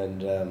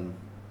 and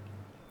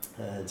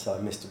so I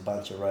missed a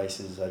bunch of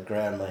races. I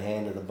ground my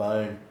hand to the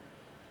bone,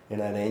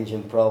 had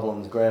engine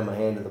problems, ground my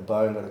hand to the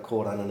bone, got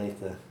caught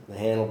underneath the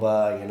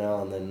handlebar, and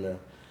then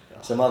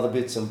some other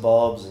bits and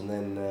bobs, and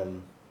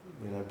then,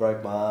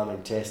 broke my arm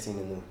in testing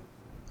and a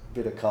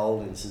bit of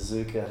cold in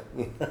Suzuka.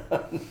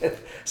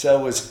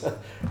 So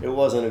it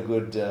wasn't a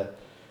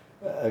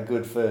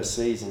good first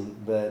season,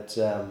 but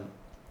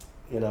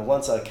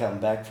once I come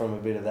back from a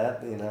bit of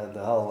that,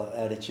 the whole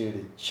attitude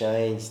had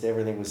changed.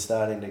 Everything was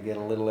starting to get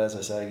a little, as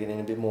I say,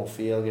 getting a bit more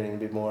feel, getting a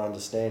bit more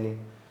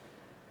understanding.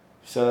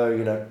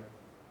 So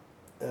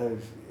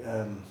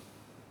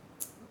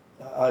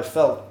I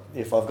felt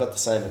if I've got the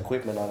same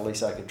equipment, at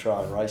least I could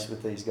try and race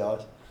with these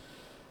guys.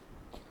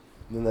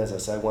 And as I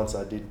say, once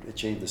I did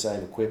achieve the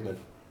same equipment,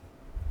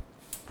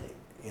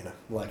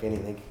 like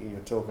anything you're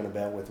talking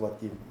about with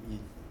what you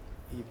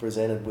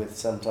presented with,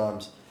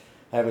 sometimes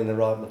having the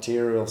right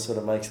material sort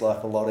of makes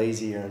life a lot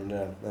easier,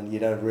 and you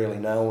don't really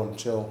know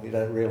how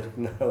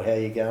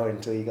you're going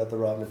until you got the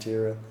right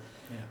material.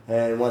 Yeah.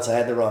 And once I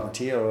had the right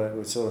material, it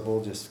would sort of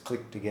all just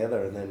click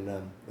together, and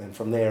then and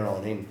from there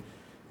on in,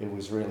 it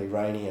was really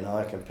Rainey and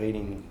I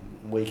competing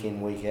week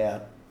in, week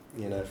out,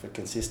 for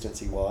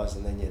consistency wise,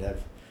 and then you'd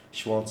have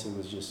Schwantz, who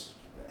was just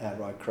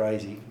outright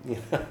crazy,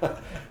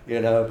 but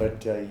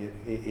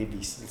he'd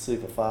be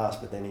super fast,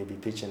 but then he'd be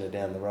pitching it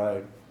down the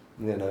road,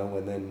 and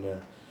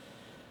then,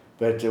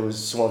 but it was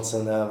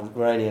Swanson,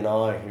 Rainey and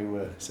I who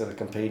were sort of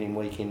competing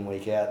week in,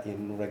 week out,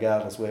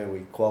 regardless where we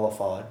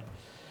qualified.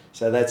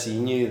 So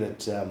you knew that,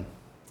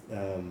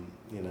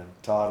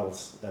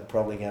 titles are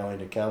probably going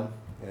to come,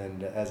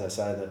 and as I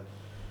say,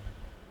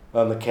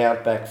 on the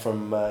count back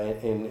from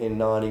in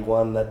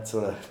 91, that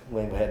sort of,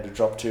 when we had to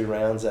drop 2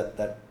 rounds,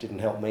 that didn't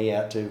help me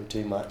out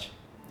too much.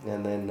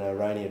 And then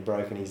Rainey had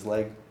broken his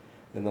leg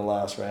in the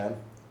last round.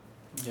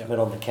 Yeah. But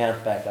on the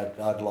count back,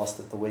 I'd lost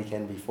it the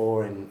weekend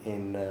before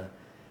in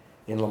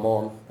Le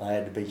Mans. I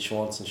had to beat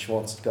Schwantz, and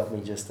Schwantz got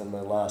me just in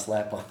the last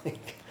lap, I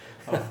think.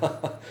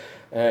 Oh.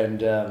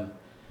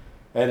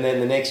 And then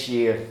the next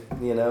year,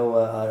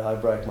 I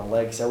broke my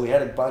leg. So we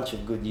had a bunch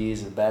of good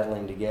years of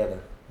battling together.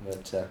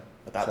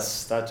 But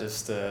that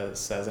just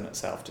says in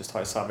itself just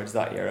how savage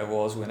that era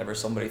was. Whenever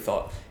somebody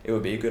thought it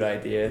would be a good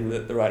idea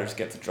that the riders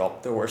get to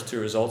drop their worst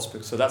two results,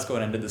 so that's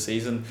going into the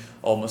season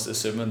almost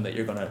assuming that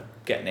you're going to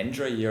get an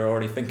injury. You're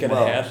already thinking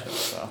ahead.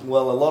 So.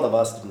 Well, a lot of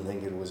us didn't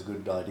think it was a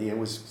good idea. It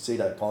was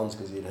Cito Pons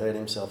because he'd hurt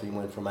himself. He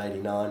went from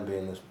 89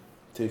 being the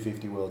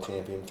 250 world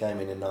champion, came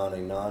in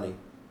 1990.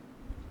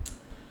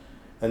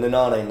 And the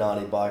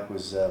 1990 bike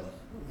was, it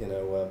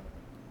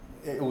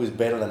was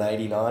better than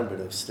 89, but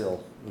it was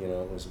still,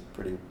 it was a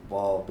pretty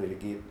wild bit of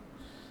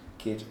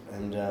kit.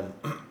 And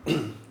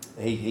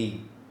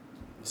he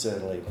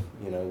certainly,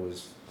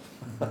 was,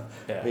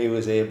 he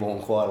was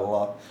airborne quite a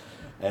lot.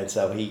 And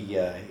so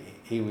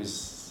he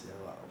was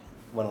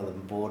one of the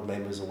board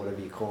members or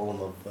whatever you call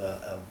them of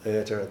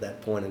IRTA at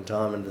that point in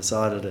time, and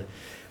decided to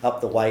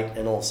up the weight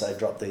and also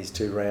drop these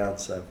 2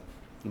 rounds. So.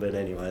 But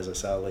anyway, as I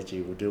say, I'll let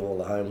you do all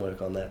the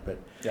homework on that. But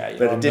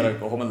I'm going to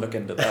go home and look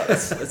into that.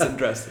 It's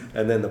interesting.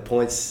 And then the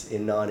points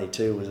in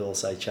 '92 was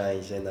also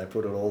changed, and they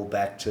put it all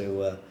back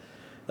to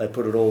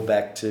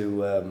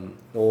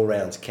all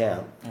rounds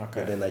count. Okay.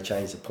 But then they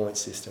changed the point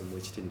system,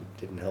 which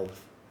didn't help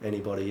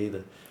anybody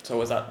either. So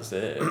was that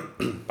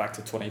back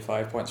to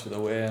 25 points for the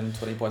win,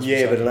 20 points?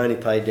 Yeah, but it only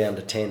paid down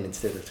to 10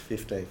 instead of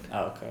 15.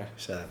 Oh, okay.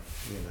 So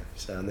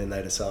and then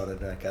they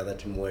decided, okay, that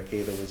didn't work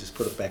either. We'll just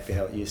put it back to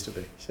how it used to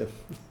be. So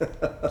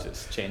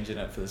just changing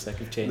it for the sake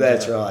of changing.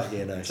 That's it.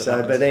 right.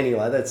 So, but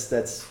anyway,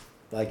 that's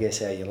I guess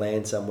how you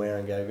land somewhere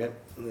and go.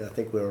 I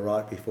think we were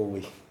right before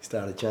we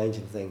started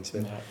changing things.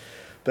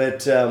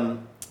 But yeah,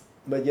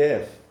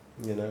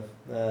 it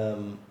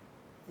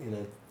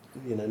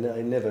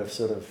never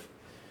sort of.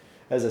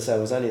 As I say, it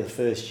was only the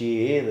first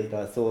year that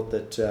I thought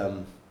that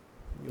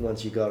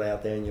once you got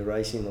out there and you're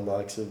racing the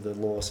likes of the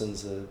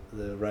Lawsons,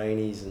 the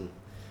Rainies,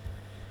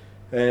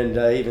 and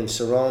even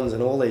Sarons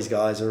and all these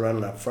guys are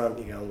running up front,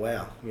 you go,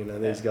 wow,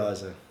 these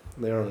guys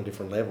they're on a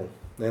different level.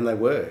 And they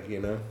were,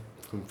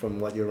 from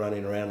what you're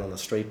running around on a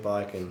street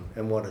bike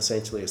and what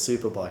essentially a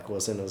super bike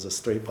was, and it was a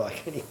street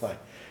bike anyway,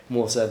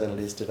 more so than it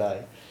is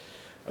today.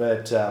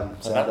 But so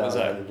that was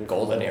a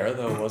golden era,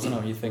 though, wasn't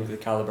it? You think the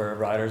caliber of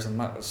riders, and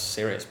that was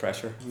serious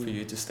pressure for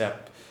you to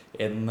step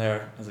in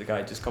there as a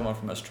guy just coming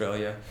from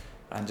Australia.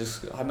 And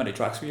just how many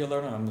tracks were you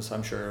learning?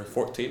 I'm sure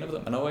 14 of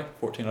them in a way,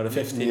 14 out of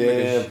 15,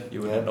 because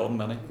you wouldn't have known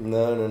many.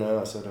 No.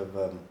 I sort of,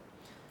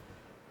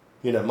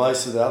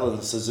 most of the other than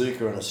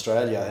Suzuka in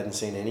Australia, I hadn't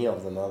seen any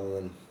of them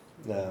other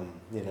than,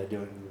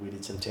 we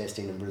did some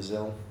testing in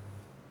Brazil,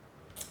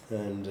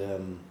 and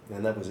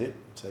that was it.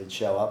 So you'd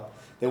show up.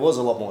 There was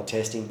a lot more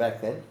testing back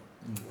then,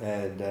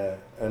 and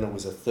it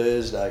was a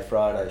Thursday,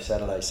 Friday,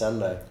 Saturday,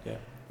 Sunday. Yeah.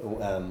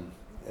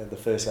 The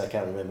first, I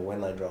can't remember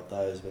when they dropped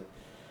those, but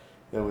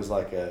there was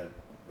like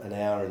an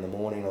hour in the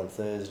morning on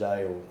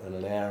Thursday and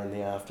an hour in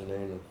the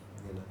afternoon.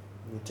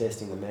 You're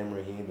testing the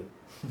memory here,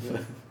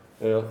 but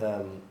there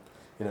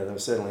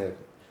was certainly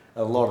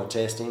a lot of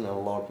testing and a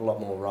lot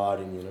more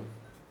riding.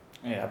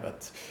 Yeah,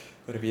 but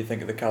if you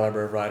think of the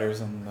caliber of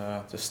riders and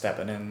just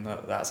stepping in,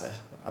 that's a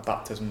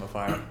baptism of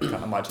fire. I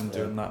can't imagine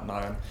doing that now.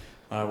 And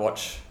I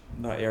watch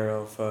that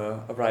era of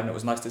riding. It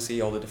was nice to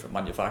see all the different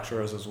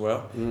manufacturers as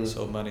well.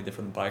 So many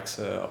different bikes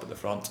up at the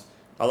front.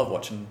 I love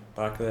watching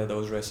back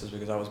those races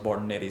because I was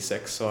born in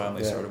 '86, so I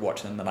only started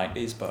watching in the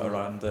 '90s. But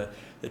around the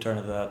turn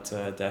of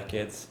that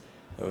decade,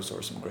 those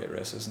were some great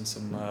races and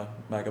some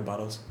mega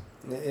battles.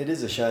 It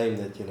is a shame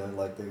that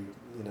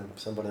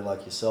somebody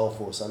like yourself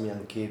or some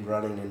young kid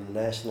running in a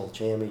national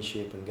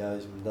championship and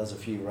goes and does a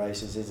few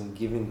races isn't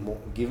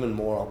given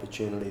more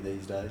opportunity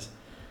these days.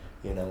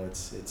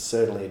 It's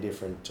certainly a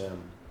different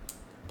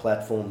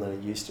platform than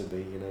it used to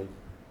be.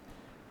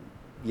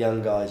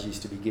 Young guys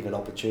used to be given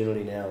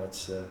opportunity. Now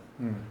it's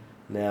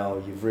now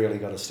you've really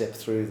got to step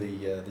through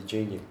the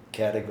junior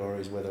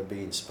categories, whether it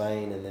be in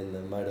Spain and then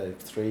the Moto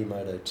 3,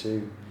 Moto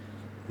 2.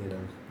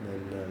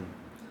 And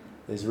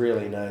there's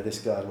really this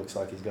guy looks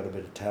like he's got a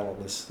bit of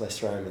talent, let's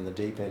throw him in the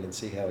deep end and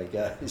see how he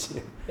goes.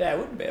 Yeah, it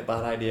wouldn't be a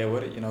bad idea,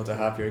 would it? To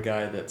have your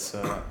guy that's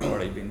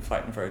already been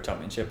fighting for a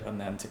championship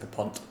and then take a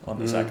punt on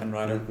the second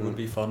rider would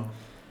be fun.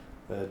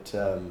 But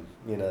they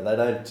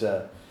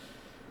don't.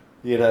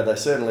 They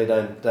certainly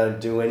don't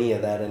do any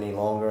of that any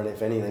longer, and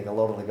if anything, a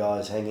lot of the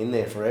guys hang in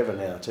there forever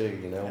now too.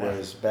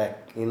 Whereas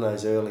back in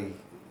those early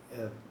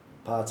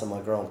parts of my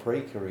Grand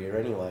Prix career,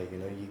 anyway,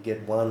 you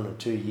get 1 or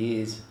 2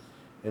 years,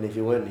 and if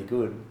you weren't any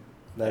good,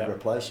 they'd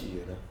replace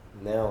you.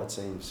 Now it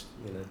seems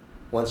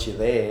once you're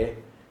there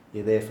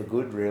for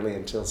good, really,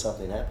 until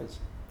something happens.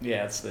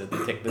 Yeah, they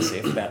take the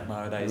safe bet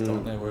nowadays,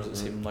 don't they? Whereas it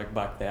seemed like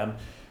back then,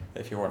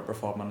 if you weren't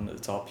performing at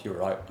the top, you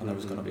were out, and there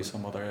was going to be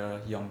some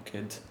other young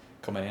kid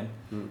coming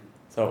in.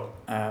 So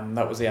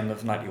that was the end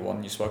of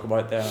 '91 you spoke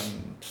about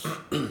then.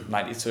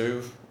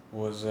 '92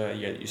 was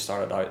you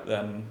started out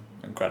then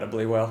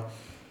incredibly well.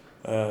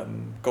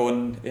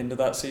 Going into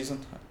that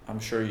season, I'm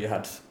sure you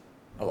had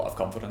a lot of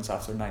confidence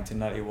after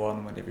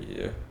 1991. Whenever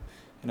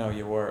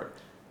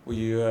were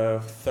you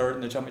third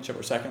in the championship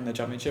or second in the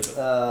championship?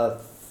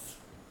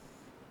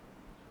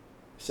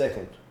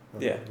 Second.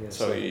 Yeah.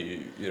 So second.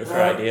 you had a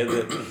fair idea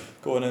that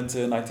going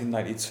into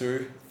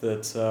 1992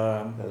 that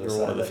you were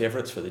one of the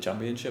favourites for the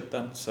championship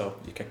then. So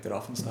you kicked it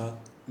off in style.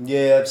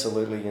 Yeah,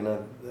 absolutely.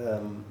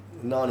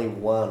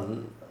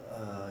 91,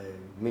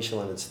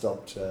 Michelin had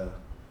stopped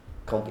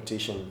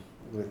competition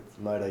with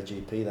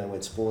MotoGP. They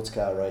went sports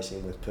car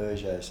racing with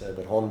Peugeot.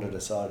 But Honda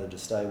decided to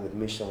stay with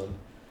Michelin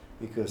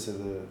because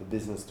of the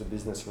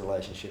business-to-business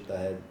relationship they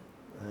had.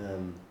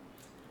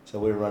 So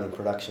we were running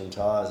production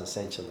tyres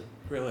essentially.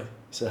 Really?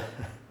 So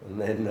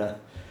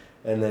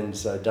and then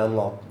so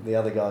Dunlop, the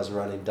other guys were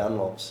running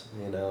Dunlops,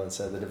 and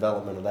so the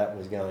development of that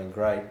was going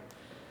great.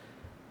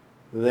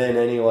 Then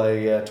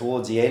anyway,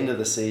 towards the end of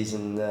the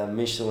season,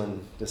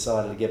 Michelin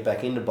decided to get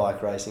back into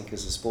bike racing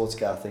because the sports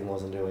car thing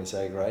wasn't doing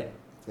so great.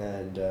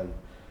 And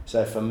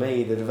so for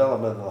me, the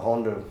development of the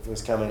Honda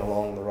was coming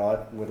along the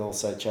right. We'd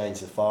also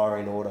changed the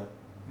firing order.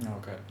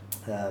 Okay.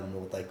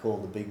 What they call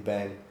the Big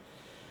Bang.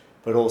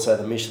 But also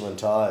the Michelin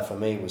tyre for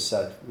me was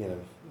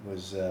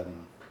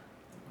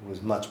was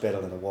much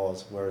better than it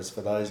was. Whereas for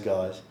those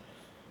guys,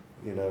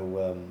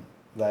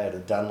 they had a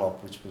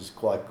Dunlop which was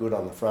quite good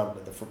on the front,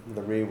 but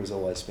the rear was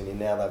always spinning.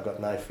 Now they've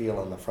got no feel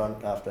on the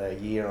front after a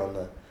year on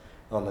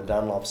the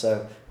Dunlop,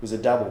 so it was a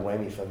double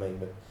whammy for me.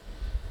 But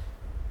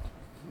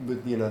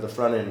the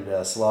front end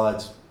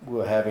slides we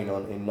were having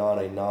in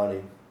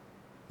 1990,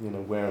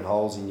 wearing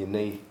holes in your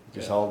knee,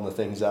 just holding the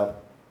things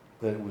up.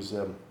 It was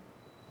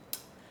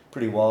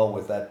pretty wild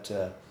with that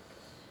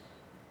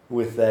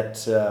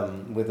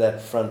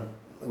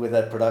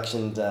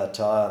production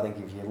tyre. I think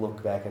if you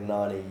look back in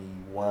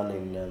 91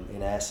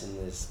 in Assen,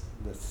 there's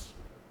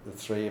the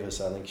three of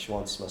us. I think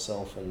Schwantz,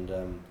 myself, and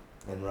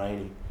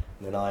Rainey.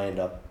 And then I end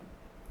up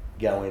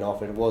going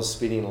off. It was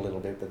spinning a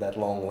little bit, but that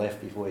long left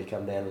before you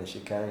come down to the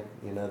chicane,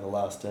 the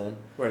last turn.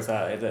 Where's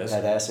that? It is.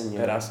 At Assen,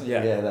 At Assen,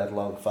 yeah. Yeah, that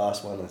long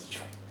fast one that's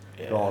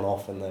gone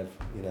off, and they've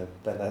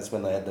but that's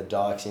when they had the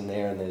dikes in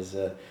there, and there's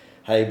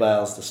hay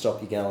bales to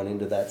stop you going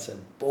into that. So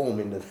boom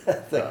into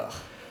that thing.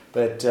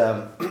 But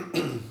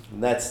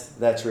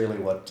that's really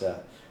what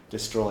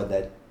destroyed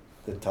the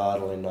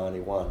title in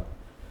 91.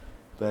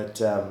 But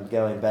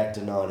going back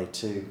to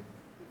 92,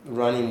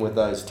 running with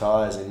those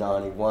tyres in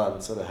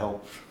 91 sort of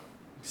helped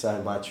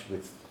so much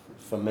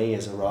for me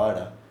as a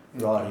rider,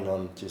 riding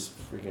on just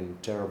freaking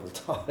terrible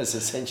tyres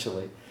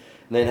essentially.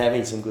 And then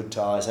having some good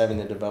tyres, having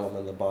the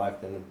development of the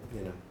bike, then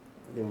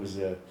it was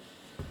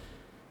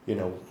we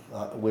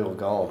were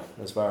gone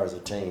as far as a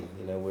team.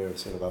 We were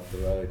sort of up the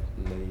road.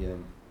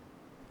 And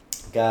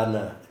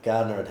Gardner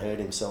had hurt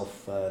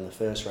himself in the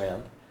first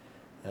round.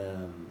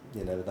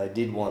 They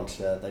did want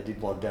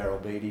Daryl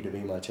Beattie to be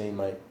my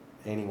teammate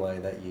anyway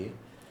that year.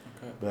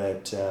 Okay.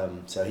 But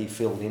so he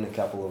filled in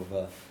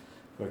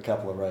for a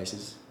couple of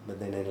races, but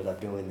then ended up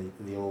doing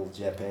the All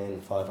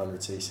Japan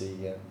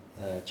 500cc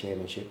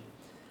championship,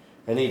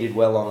 and he did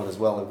well on it as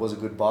well. It was a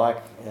good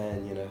bike,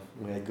 and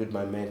we had good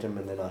momentum.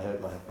 And then I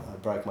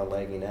broke my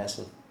leg in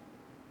Assen.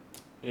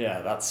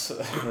 Yeah, that's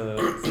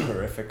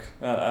horrific.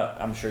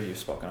 I'm sure you've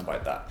spoken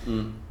about that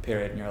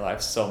period in your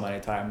life so many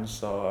times,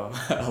 so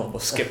I'll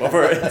almost skip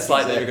over it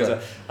slightly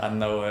because I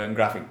know in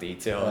graphic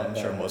detail, I'm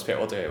sure most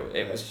people do.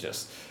 It was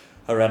just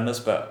horrendous,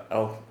 but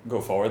I'll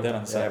go forward then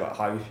and say about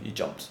how you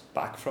jumped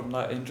back from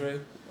that injury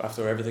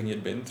after everything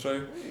you'd been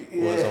through.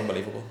 Was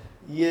unbelievable.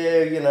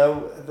 Yeah,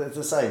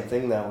 the same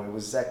thing though. It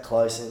was that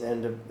close,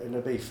 and to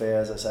be fair,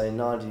 as I say,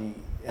 90.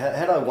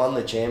 Had I won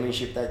the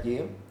championship that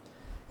year,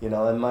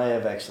 I may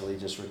have actually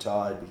just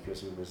retired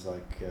because it was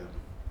like,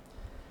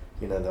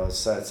 there was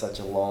such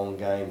a long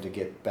game to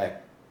get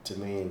back to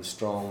being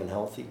strong and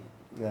healthy.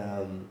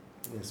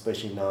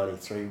 Especially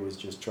 93 was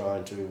just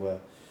trying to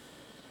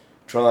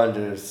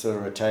sort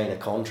of retain a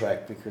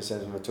contract, because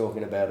as we were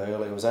talking about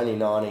earlier, it was only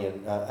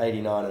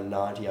 89 and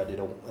 90. I did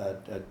a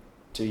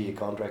 2-year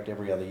contract.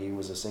 Every other year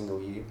was a single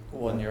year.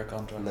 1 year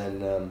contract.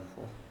 And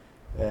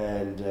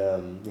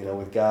then,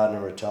 with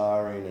Gardner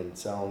retiring and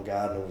so on,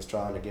 Gardner was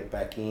trying to get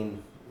back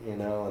in.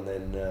 And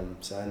then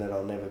saying that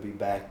I'll never be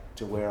back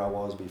to where I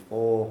was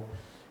before,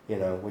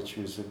 which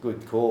was a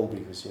good call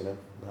because,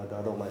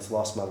 I'd almost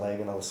lost my leg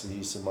and I was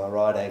use of my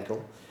right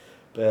ankle.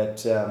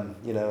 But, and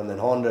then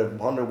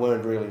Honda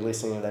weren't really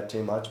listening to that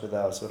too much, but they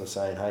were sort of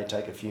saying, hey,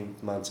 take a few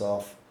months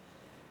off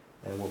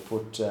and we'll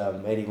put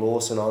Eddie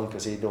Lawson on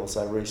because he'd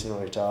also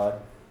recently retired.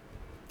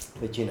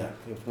 But,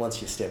 if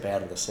once you step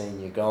out of the scene,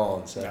 you're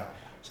gone. So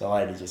I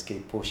had to just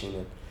keep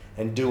pushing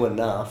and do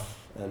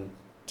enough and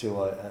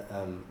to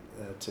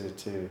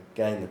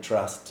gain the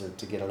trust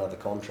to get another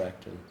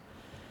contract,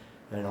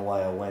 and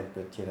away I went.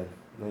 But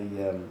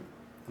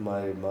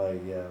my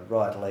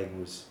right leg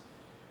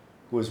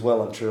was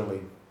well and truly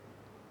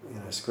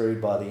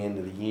screwed by the end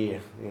of the year.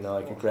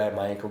 I could grab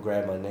my ankle,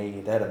 grab my knee.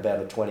 It had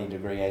about a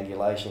 20-degree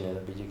angulation in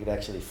it, but you could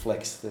actually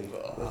flex the.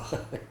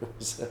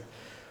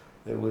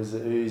 It was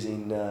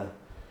oozing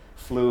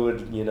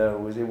fluid. You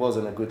know, it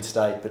wasn't a good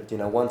state. But you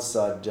know, once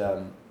I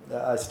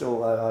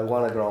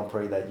won a Grand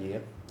Prix that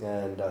year,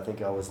 and I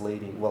think I was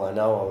leading. Well, I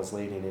know I was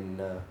leading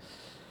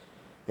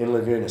in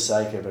Laguna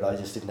Seca, but I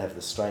just didn't have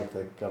the strength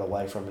that got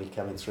away from me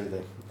coming through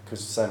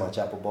because so much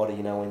upper body.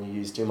 You know, when you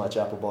use too much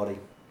upper body,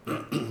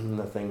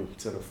 the thing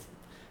sort of,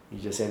 you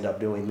just end up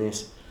doing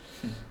this.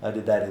 I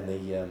did that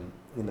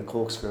in the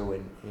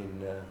corkscrew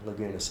in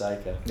Laguna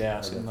Seca. Yeah,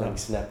 and the thing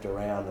snapped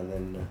around, and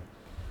then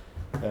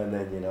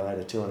you know, I had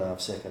a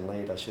 2.5 second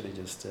lead. I should have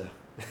just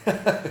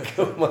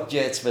got my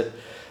jets, but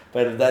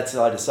that's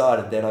I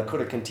decided. Then I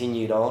could have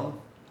continued on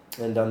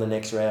and done the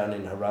next round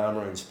in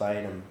Jarama in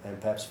Spain and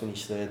perhaps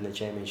finished third in the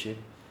championship.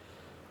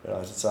 But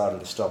I decided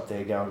to stop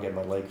there, go and get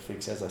my leg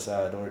fixed. As I say,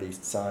 I'd already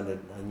signed a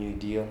new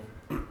deal.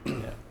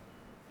 Yeah.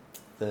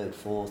 Third,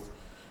 fourth,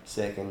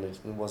 second, it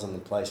wasn't the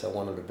place I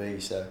wanted to be.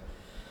 So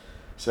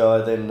I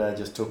then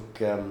just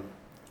took a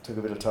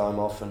bit of time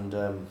off and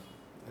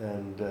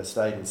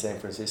stayed in San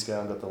Francisco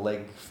and got the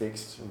leg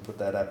fixed and put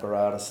that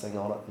apparatus thing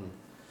on it. And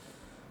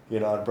you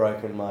know, I'd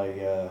broken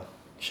my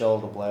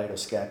shoulder blade or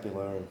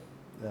scapula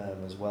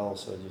and as well,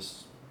 so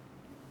just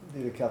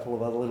did a couple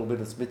of other little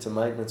bits of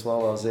maintenance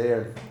while I was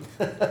there.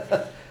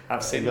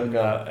 I've seen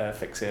that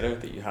fixator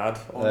that you had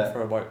on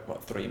for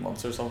about 3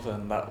 months or something,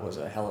 and that was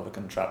a hell of a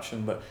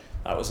contraption, but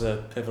that was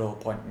a pivotal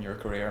point in your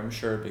career, I'm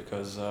sure,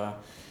 because it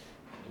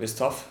was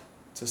tough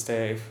to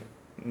stay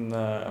in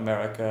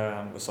America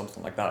and with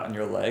something like that in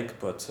your leg,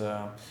 but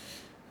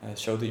it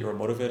showed that you were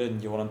motivated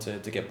and you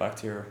wanted to get back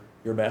to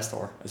your best,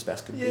 or as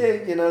best could be. Yeah,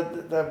 you know,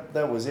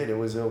 that was it. It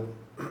was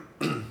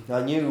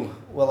I knew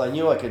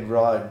I could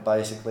ride,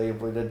 basically.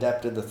 We'd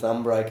adapted the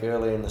thumb brake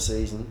early in the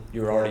season.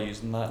 You were already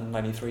using that in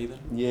 93 then?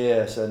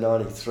 Yeah, so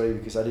 93,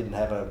 because I didn't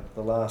have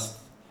the last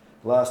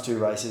two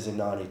races in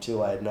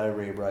 92, I had no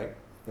rear brake.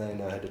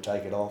 Then I had to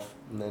take it off.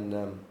 And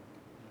then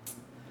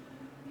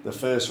the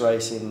first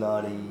race in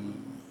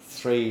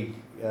 93,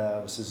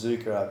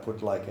 Suzuka, I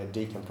put like a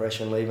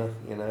decompression lever,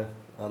 you know,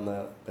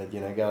 but you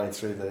know, going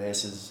through the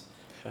S's.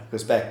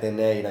 Because back then,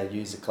 now you don't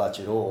use the clutch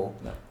at all.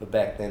 No. But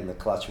back then, the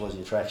clutch was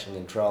your traction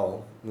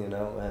control, you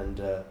know, and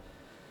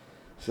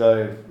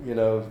so, you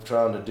know,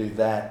 trying to do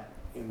that,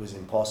 it was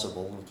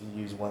impossible. To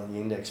use the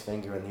index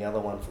finger and the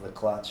other one for the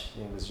clutch,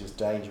 it was just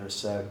dangerous.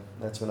 So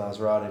that's when I was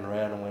riding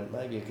around and went,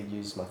 maybe I could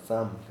use my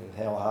thumb. And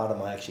how hard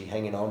am I actually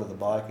hanging on to the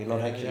bike? You're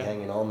not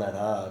hanging on that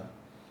hard,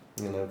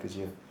 you know, because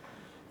you're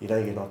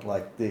not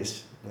like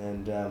this.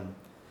 And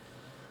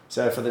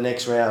so for the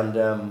next round,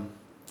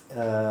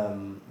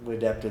 we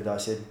adapted. I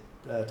said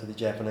to the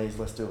Japanese,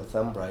 let's do a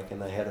thumb brake,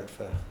 and they had it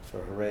for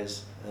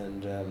Jerez,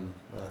 and I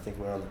think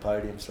we're on the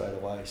podium straight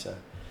away. So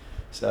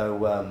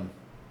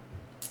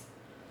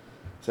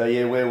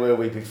yeah, where were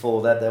we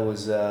before that? That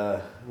was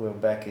we were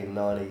back in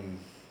 90.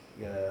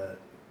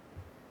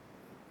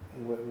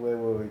 Where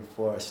were we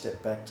before I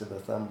stepped back to the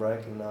thumb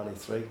brake in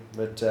 93?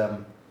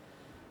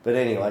 But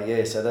anyway,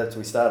 yeah. So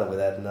we started with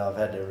that, and I've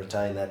had to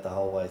retain that the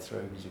whole way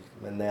through.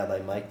 And now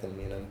they make them,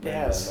 you know.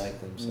 Yes. They make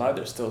them. So. Now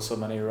there's still so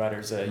many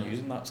riders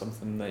using that.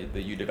 Something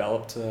that you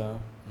developed. I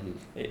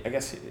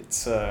guess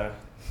it's the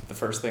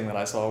first thing that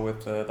I saw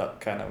with that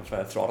kind of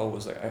throttle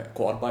was a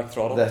quad bike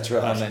throttle. That's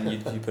right. And then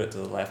you put it to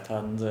the left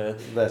hand.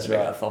 That's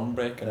right. A thumb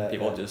brake, and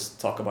people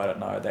just talk about it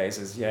nowadays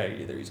as you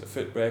either use a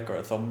foot brake or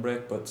a thumb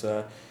brake, but.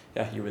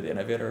 You were the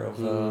innovator of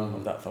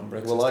that thumb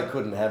brake. Well, system. I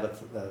couldn't have a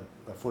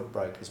foot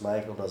brake because my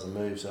ankle doesn't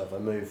move. So if I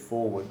move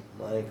forward,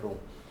 my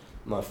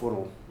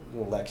foot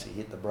will actually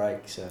hit the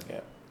brake. So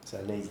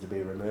it needs to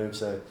be removed.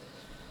 So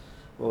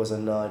what was it,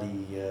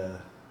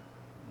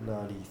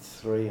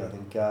 93? I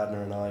think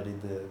Gardner and I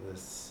did the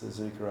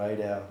Suzuka 8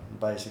 hour.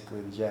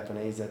 Basically, the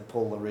Japanese that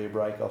pulled the rear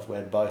brake off. We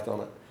had both on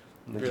it.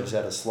 And we just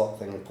had a slot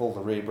thing and pulled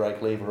the rear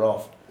brake lever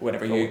off.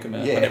 Whenever you come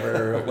in,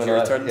 whenever it was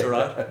your turn to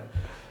ride.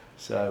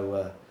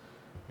 So.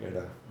 You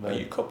know,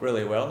 you cope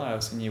really well now.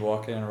 I've seen you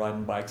walking and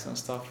riding bikes and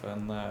stuff,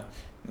 and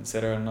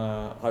considering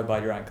how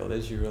bad your ankle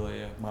is, you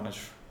really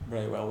manage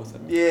very well with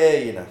it. Yeah,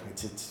 you know,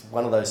 it's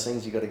one of those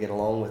things you got to get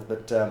along with.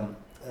 But you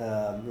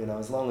know,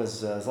 as long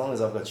as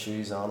I've got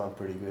shoes on, I'm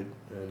pretty good.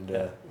 And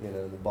you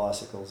know, the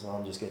bicycles,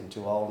 I'm just getting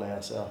too old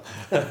now, so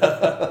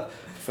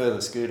prefer the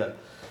scooter.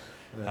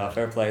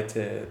 Fair play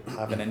to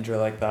have an injury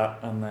like that,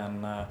 and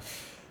then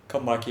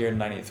come back here in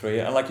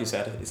 93. And like you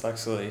said, it's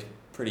actually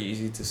pretty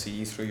easy to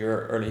see through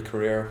your early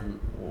career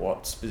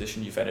what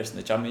position you finished in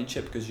the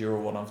championship, because you were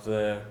one of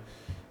the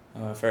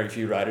very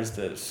few riders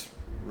that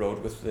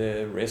rode with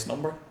the race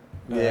number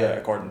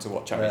according to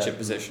what championship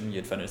position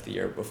you'd finished the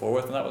year before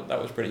with, and that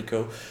was pretty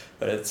cool.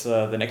 But it's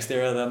the next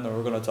era then that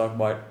we're going to talk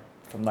about,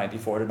 from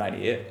 94 to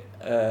 98.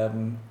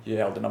 You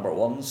held the number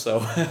one,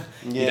 so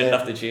you didn't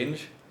have to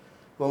change.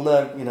 Well,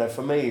 no, you know,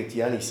 for me,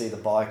 you only see the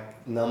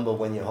bike number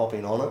when you're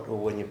hopping on it or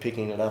when you're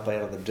picking it up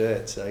out of the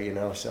dirt. So you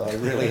know, I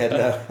really had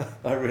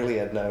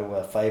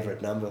no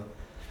favourite number,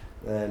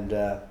 and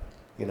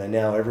you know,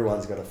 now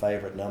everyone's got a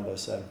favourite number.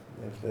 So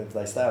if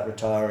they start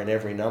retiring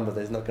every number,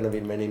 there's not going to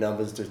be many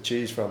numbers to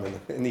choose from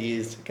in the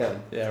years to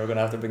come. Yeah, we're going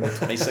to have to bring the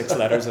 26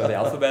 letters of the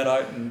alphabet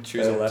out and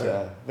choose a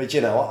letter. But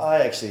you know, I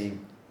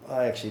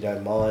I actually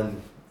don't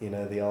mind,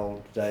 the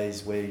old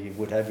days where you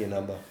would have your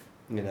number,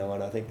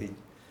 and I think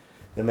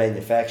the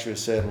manufacturers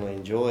certainly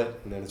enjoy it,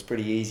 and it's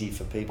pretty easy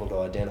for people to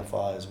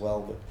identify as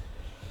well.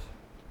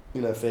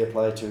 But fair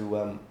play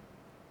to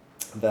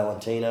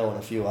Valentino and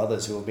a few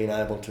others who have been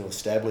able to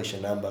establish a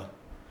number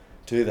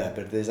to that.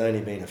 But there's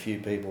only been a few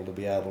people to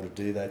be able to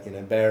do that.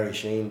 Barry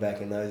Sheen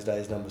back in those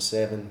days, number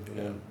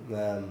 7.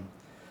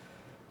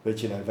 But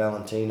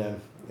Valentino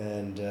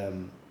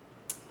and.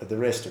 But the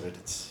rest of it,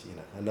 it's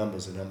a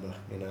number's a number.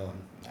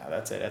 Yeah,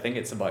 that's it. I think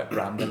it's about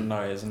branding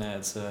now, isn't it?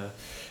 It's a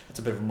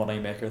bit of a money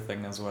maker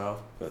thing as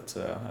well. But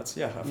I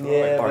feel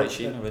like Barry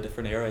Sheen of a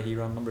different era. He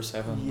ran number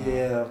 7.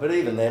 Yeah, but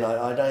even then,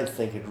 I don't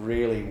think it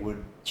really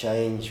would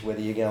change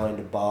whether you're going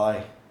to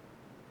buy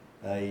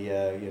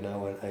a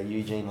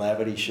Eugene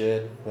Laverty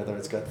shirt, whether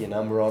it's got your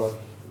number on it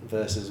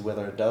versus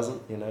whether it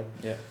doesn't.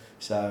 Yeah.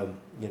 So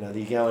you're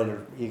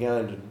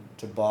going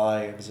to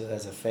buy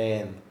as a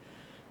fan.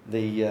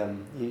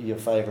 Your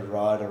favourite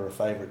rider or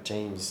favourite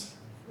team's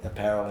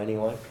apparel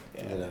anyway,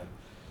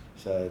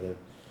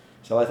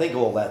 So I think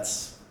all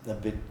that's a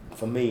bit,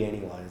 for me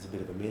anyway, it's a bit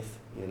of a myth,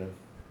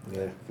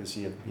 because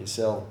you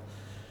sell,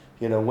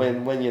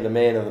 when you're the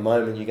man of the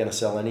moment, you're going to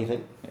sell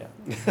anything. Yeah.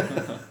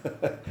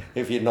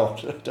 If you're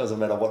not, it doesn't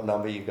matter what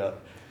number you got.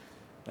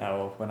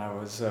 Now, when I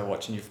was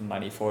watching you from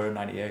 94 to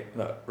 98,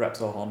 that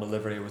Repsol Honda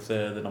livery with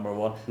the number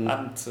 1.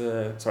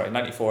 And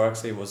 94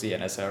 actually was the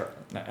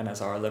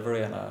NSR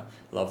livery, and I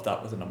loved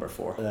that with the number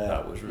 4.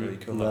 That was really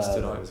cool. That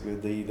stood out. That was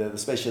good.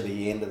 Especially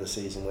the end of the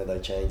season where they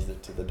changed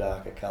it to the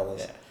darker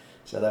colours. Yeah.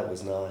 So that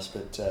was nice.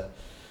 But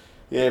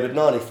but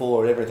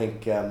 94, everything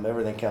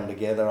come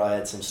together. I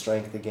had some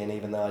strength again,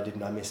 even though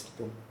I missed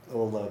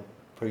all the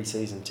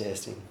pre-season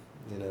testing.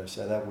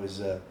 So that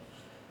was.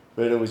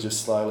 But it was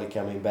just slowly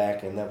coming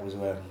back, and that was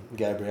where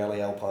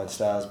Gabrielli Alpine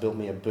Stars built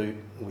me a boot,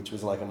 which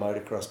was like a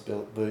motocross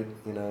built boot.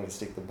 You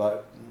stick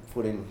the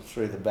foot in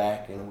through the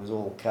back, and it was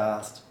all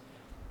cast.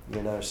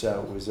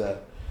 So it was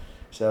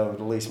so it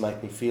would at least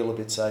make me feel a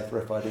bit safer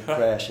if I did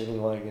crash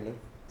anyway.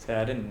 See,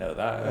 I didn't know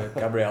that.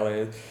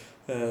 Gabrielli,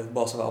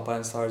 boss of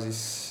Alpine Stars,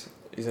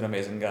 he's an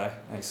amazing guy.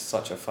 He's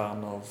such a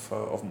fan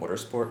of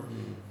motorsport,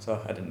 so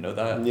I didn't know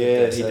that.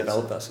 Yeah, he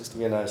developed that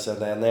system.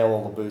 So now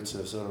all the boots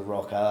are sort of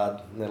rock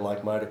hard, and they're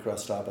like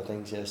motocross type of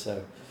things. Yeah,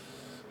 so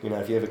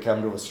if you ever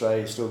come to Australia,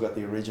 you've still got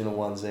the original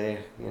ones there.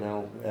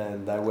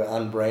 And they were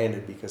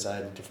unbranded because I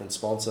had a different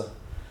sponsor.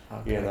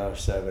 Okay.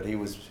 So but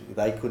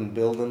they couldn't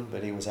build them,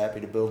 but he was happy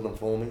to build them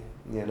for me.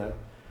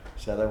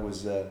 So that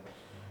was.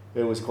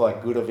 It was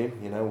quite good of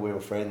him, we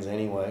were friends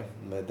anyway,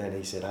 but then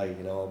he said, hey,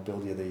 I'll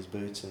build you these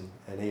boots, and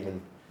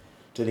even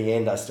to the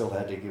end I still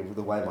had to give,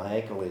 the way my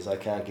ankle is, I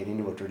can't get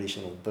into a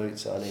traditional boot,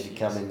 so I need to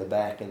come in the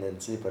back and then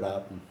zip it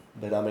up,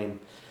 but I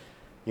mean,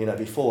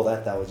 before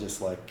that they were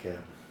just like,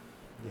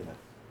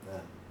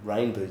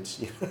 rain boots,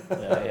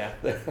 Yeah.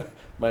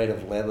 made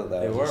of leather.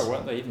 They were,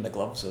 weren't they? Even the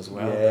gloves as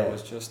well. Yeah. There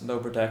was just no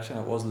protection,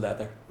 it was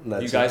leather.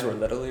 That's you guys were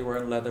literally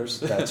wearing leathers.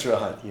 That's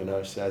right,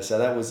 so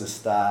that was the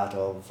start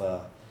of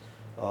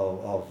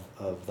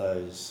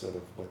those sort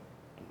of what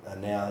are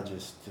now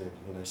just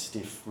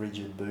stiff,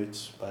 rigid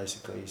boots.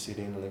 Basically, you sit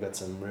in and they've got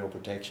some real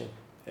protection.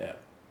 Yeah,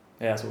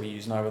 that's what we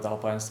use now with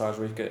Alpine Stars.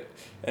 We've got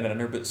an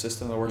inner boot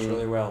system that works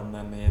really well, and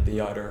then the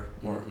outer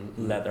more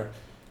leather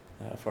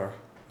for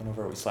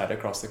whenever we slide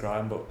across the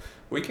ground. But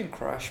we can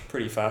crash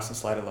pretty fast and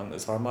slide along the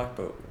tarmac.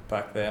 But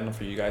back then,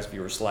 for you guys, if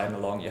you were sliding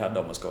along, you had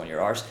to almost go on your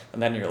arse, and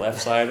then your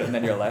left side, and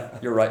then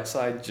your right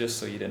side, just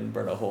so you didn't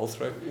burn a hole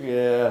through.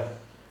 Yeah.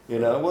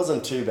 It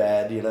wasn't too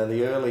bad. The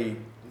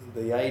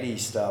 80s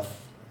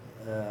stuff,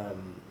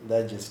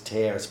 they'd just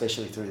tear,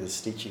 especially through the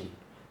stitching,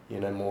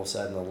 more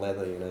so than the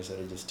leather, so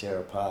they just tear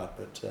apart.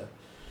 But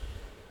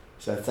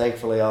so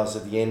thankfully I was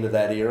at the end of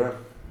that era,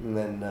 and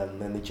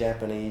then the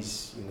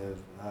Japanese,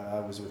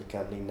 I was with a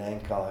company,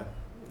 Nankai,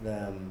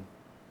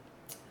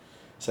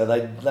 so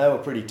they were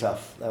pretty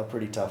tough. They were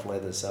pretty tough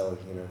leather. So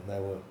they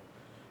were,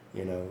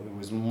 it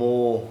was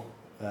more.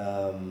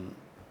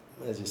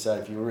 As you say,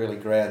 if you really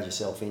ground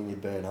yourself in,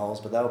 you'd burn holes,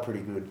 but they were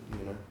pretty good,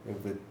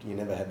 But you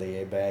never had the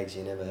airbags,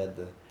 you never had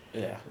the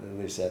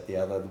this, that, the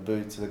other. The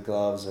boots, the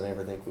gloves, and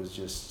everything was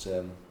just,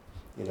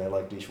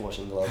 like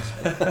dishwashing gloves.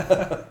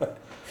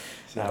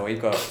 So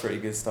we've got pretty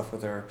good stuff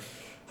with our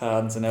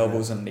hands and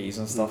elbows and knees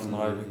and stuff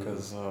now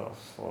because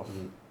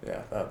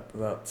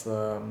that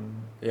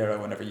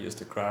era whenever you used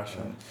to crash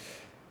and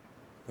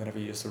whenever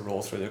you used to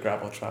roll through the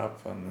gravel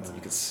trap, and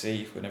you could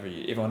see whenever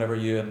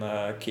you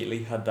and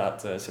Keeley had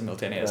that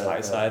simultaneous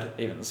high side,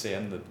 even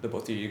seeing the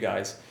both of you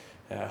guys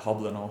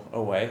hobbling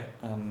away,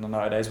 and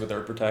nowadays with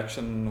their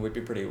protection we'd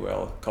be pretty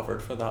well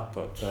covered for that,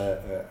 but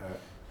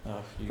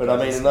but I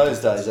mean in those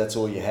days that's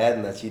all you had,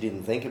 and you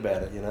didn't think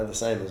about it, the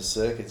same as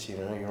circuits,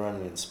 you're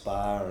running in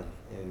Spa and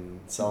in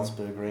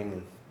Salzburg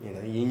Ring,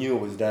 and you knew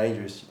it was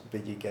dangerous,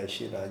 but you go,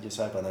 shit, I just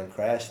hope I don't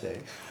crash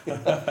there.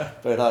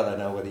 But I don't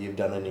know whether you've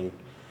done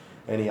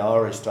any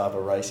Irish type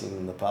of racing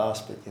in the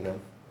past, but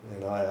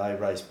I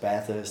raced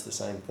Bathurst, the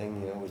same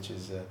thing, which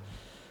is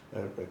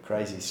a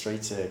crazy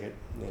street circuit,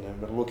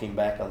 but looking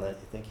back on that,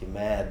 you think you're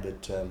mad,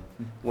 but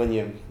when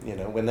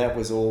when that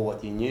was all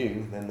what you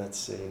knew, then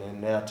that's,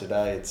 now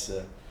today it's,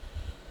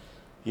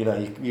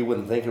 you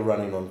wouldn't think of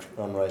running on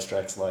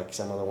racetracks like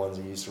some of the ones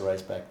you used to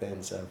race back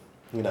then, so,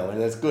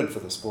 and it's good for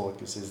the sport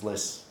because there's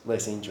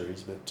less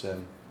injuries, but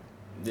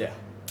yeah,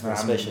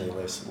 especially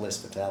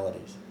less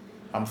fatalities.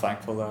 I'm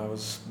thankful that I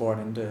was born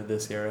into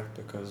this era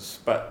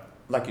but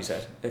like you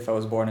said, if I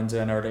was born into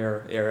an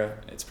earlier era,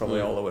 it's probably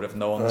all I would have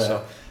known.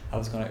 So I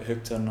was going to get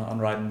hooked on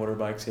riding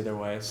motorbikes either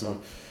way. So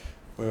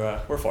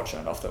we're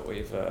fortunate enough that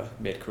we've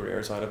made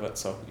careers out of it.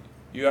 So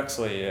you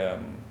actually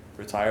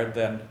retired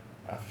then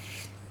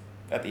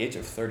at the age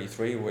of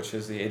 33, which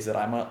is the age that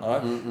I'm at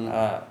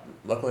now.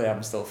 Luckily,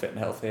 I'm still fit and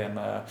healthy and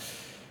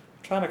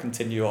trying to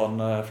continue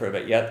on for a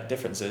bit. Yeah, the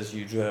difference is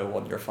you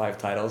won your 5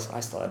 titles. I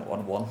still haven't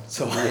won one,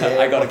 so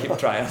I got to keep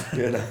trying.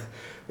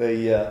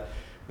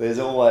 There's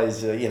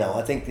always,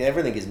 I think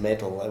everything is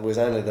mental. It was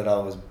only that I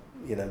was,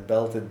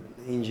 belted,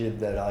 injured,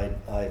 that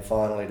I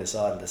finally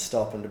decided to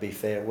stop. And to be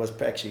fair, it was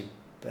actually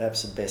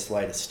perhaps the best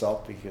way to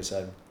stop because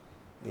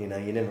you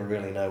never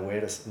really know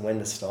when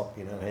to stop.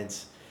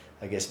 Hence,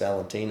 I guess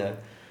Valentino.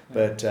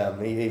 But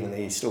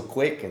he's still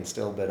quick and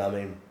still. But I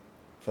mean,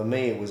 for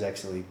me, it was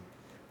actually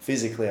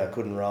physically I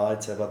couldn't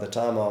ride. So by the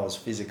time I was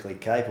physically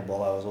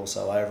capable, I was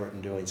also over it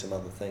and doing some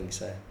other things.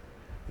 So,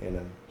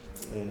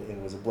 it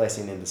was a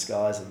blessing in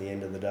disguise at the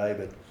end of the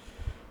day,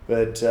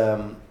 but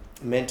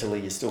mentally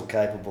you're still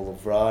capable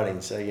of riding.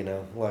 So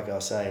like I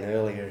was saying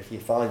earlier, if you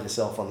find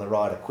yourself on the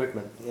right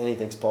equipment,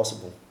 anything's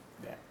possible.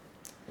 Yeah.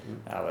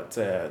 But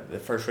the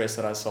first race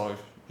that I saw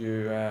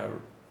you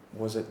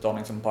was at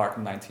Donington Park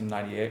in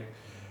 1998,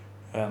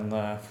 and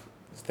the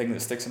thing that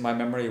sticks in my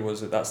memory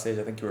was at that stage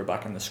I think you were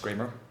back in the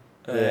Screamer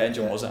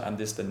engine, wasn't it? And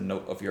just the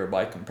note of your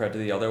bike compared to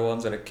the other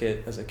ones as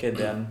a kid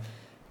then.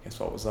 I guess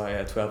what was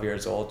I, 12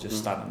 years old, just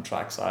standing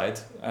trackside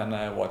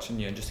and watching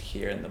you and just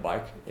hearing the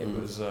bike. It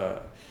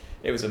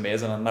was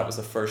amazing, and that was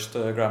the first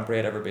Grand Prix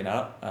I'd ever been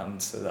at, and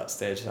at that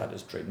stage I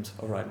just dreamed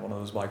of riding one of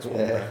those bikes one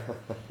day.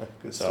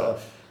 Good so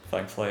stuff.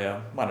 Thankfully I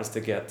managed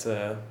to get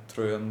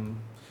through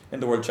in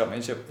the World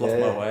Championship, bluff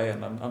my way,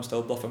 and I'm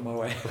still bluffing my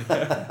way.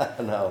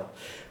 No,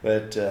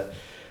 but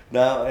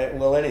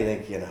well,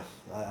 anything,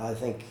 I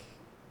think,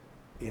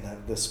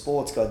 the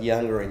sport's got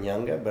younger and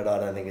younger, but I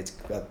don't think it's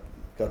got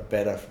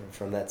better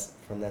from that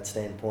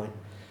standpoint.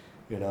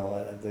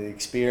 The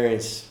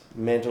experience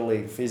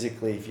mentally,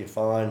 physically, if you're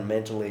fine,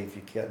 mentally, if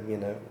you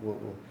can,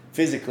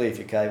 physically if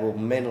you're capable,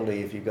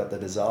 mentally if you've got the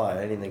desire,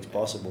 anything's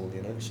possible.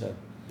 So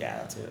yeah,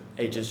 that's it.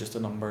 Age is just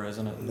a number,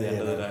 isn't it? At the end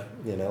of the day,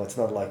 it's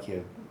not like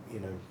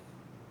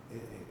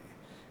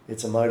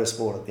it's a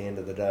motorsport at the end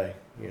of the day.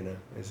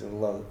 It's a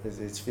lot.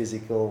 It's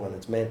physical and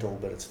it's mental,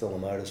 but it's still a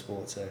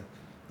motorsport. So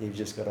you've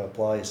just got to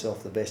apply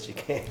yourself the best you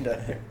can,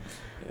 don't you?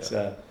 Yeah.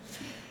 So.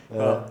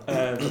 Well,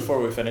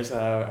 before we finish,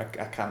 I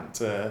can't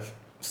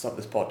stop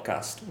this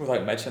podcast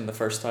without mentioning the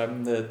first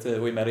time that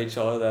we met each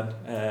other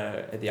then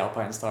at the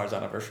Alpine Stars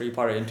anniversary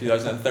party in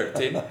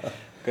 2013,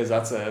 because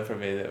that's for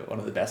me one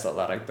of the best little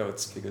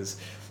anecdotes, because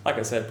like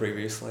I said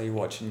previously,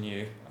 watching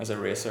you as a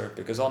racer,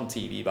 because on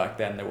TV back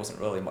then there wasn't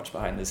really much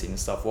behind the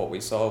scenes stuff. What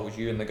we saw was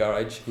you in the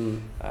garage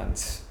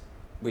and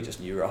we just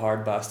knew you were a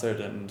hard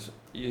bastard, and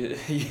I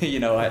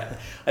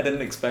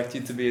didn't expect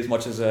you to be as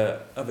much of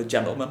a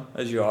gentleman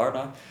as you are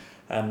now.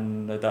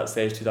 And at that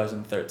stage,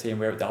 2013,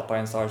 we were at the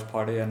Alpine Stars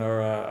party, and our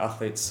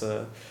athletes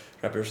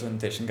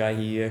representation guy,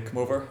 he come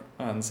over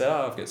and said,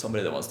 I've got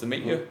somebody that wants to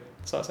meet you.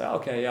 So I said,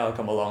 okay, yeah, I'll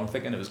come along,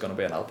 thinking it was going to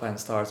be an Alpine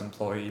Stars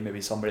employee,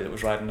 maybe somebody that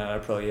was riding an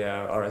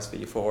Aprilia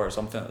RSV4 or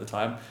something at the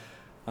time.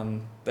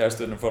 And there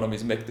stood in front of me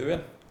is Mick Doohan.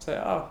 I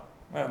said,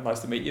 well,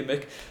 nice to meet you,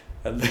 Mick.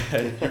 And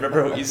you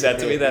remember what you said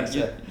to me then?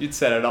 You'd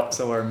set it up,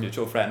 so our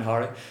mutual friend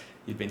Harry,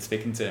 you'd been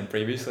speaking to him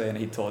previously and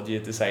he told you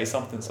to say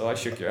something, so I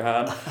shook your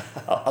hand.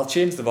 I'll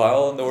change the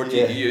vowel in the word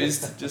you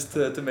used just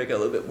to make it a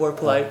little bit more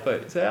polite,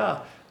 but you say,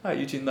 hi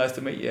Eugene, nice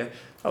to meet you.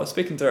 I was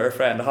speaking to our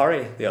friend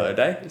Harry the other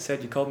day. He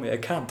said you called me a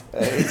camp.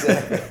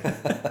 Exactly.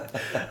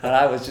 And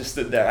I was just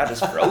sitting there, I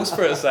just froze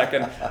for a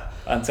second.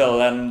 Until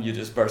then you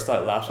just burst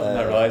out laughing and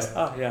I realised,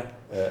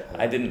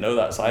 I didn't know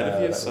that side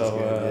of you, that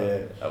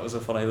so that was a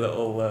funny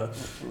little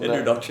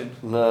introduction.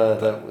 No,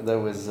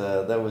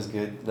 that was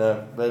good.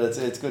 No, but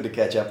it's good to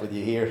catch up with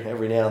you here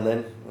every now and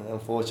then.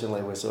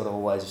 Unfortunately, we're sort of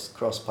always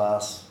cross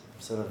paths.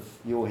 Sort of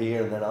you're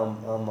here and then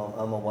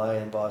I'm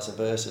away and vice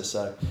versa.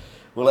 So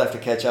we'll have to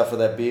catch up for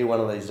that beer one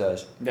of these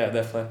days. Yeah,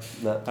 definitely.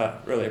 No. I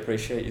really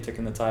appreciate you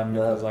taking the time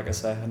because, like I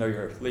say, I know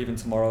you're leaving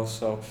tomorrow,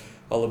 so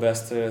all the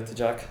best to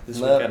Jack this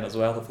weekend as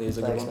well. Hopefully he's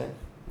a good one. Man.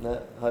 No,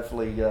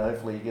 hopefully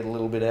you get a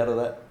little bit out of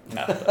that.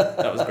 No,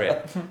 that was great.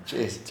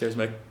 Cheers. Cheers,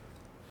 Mick.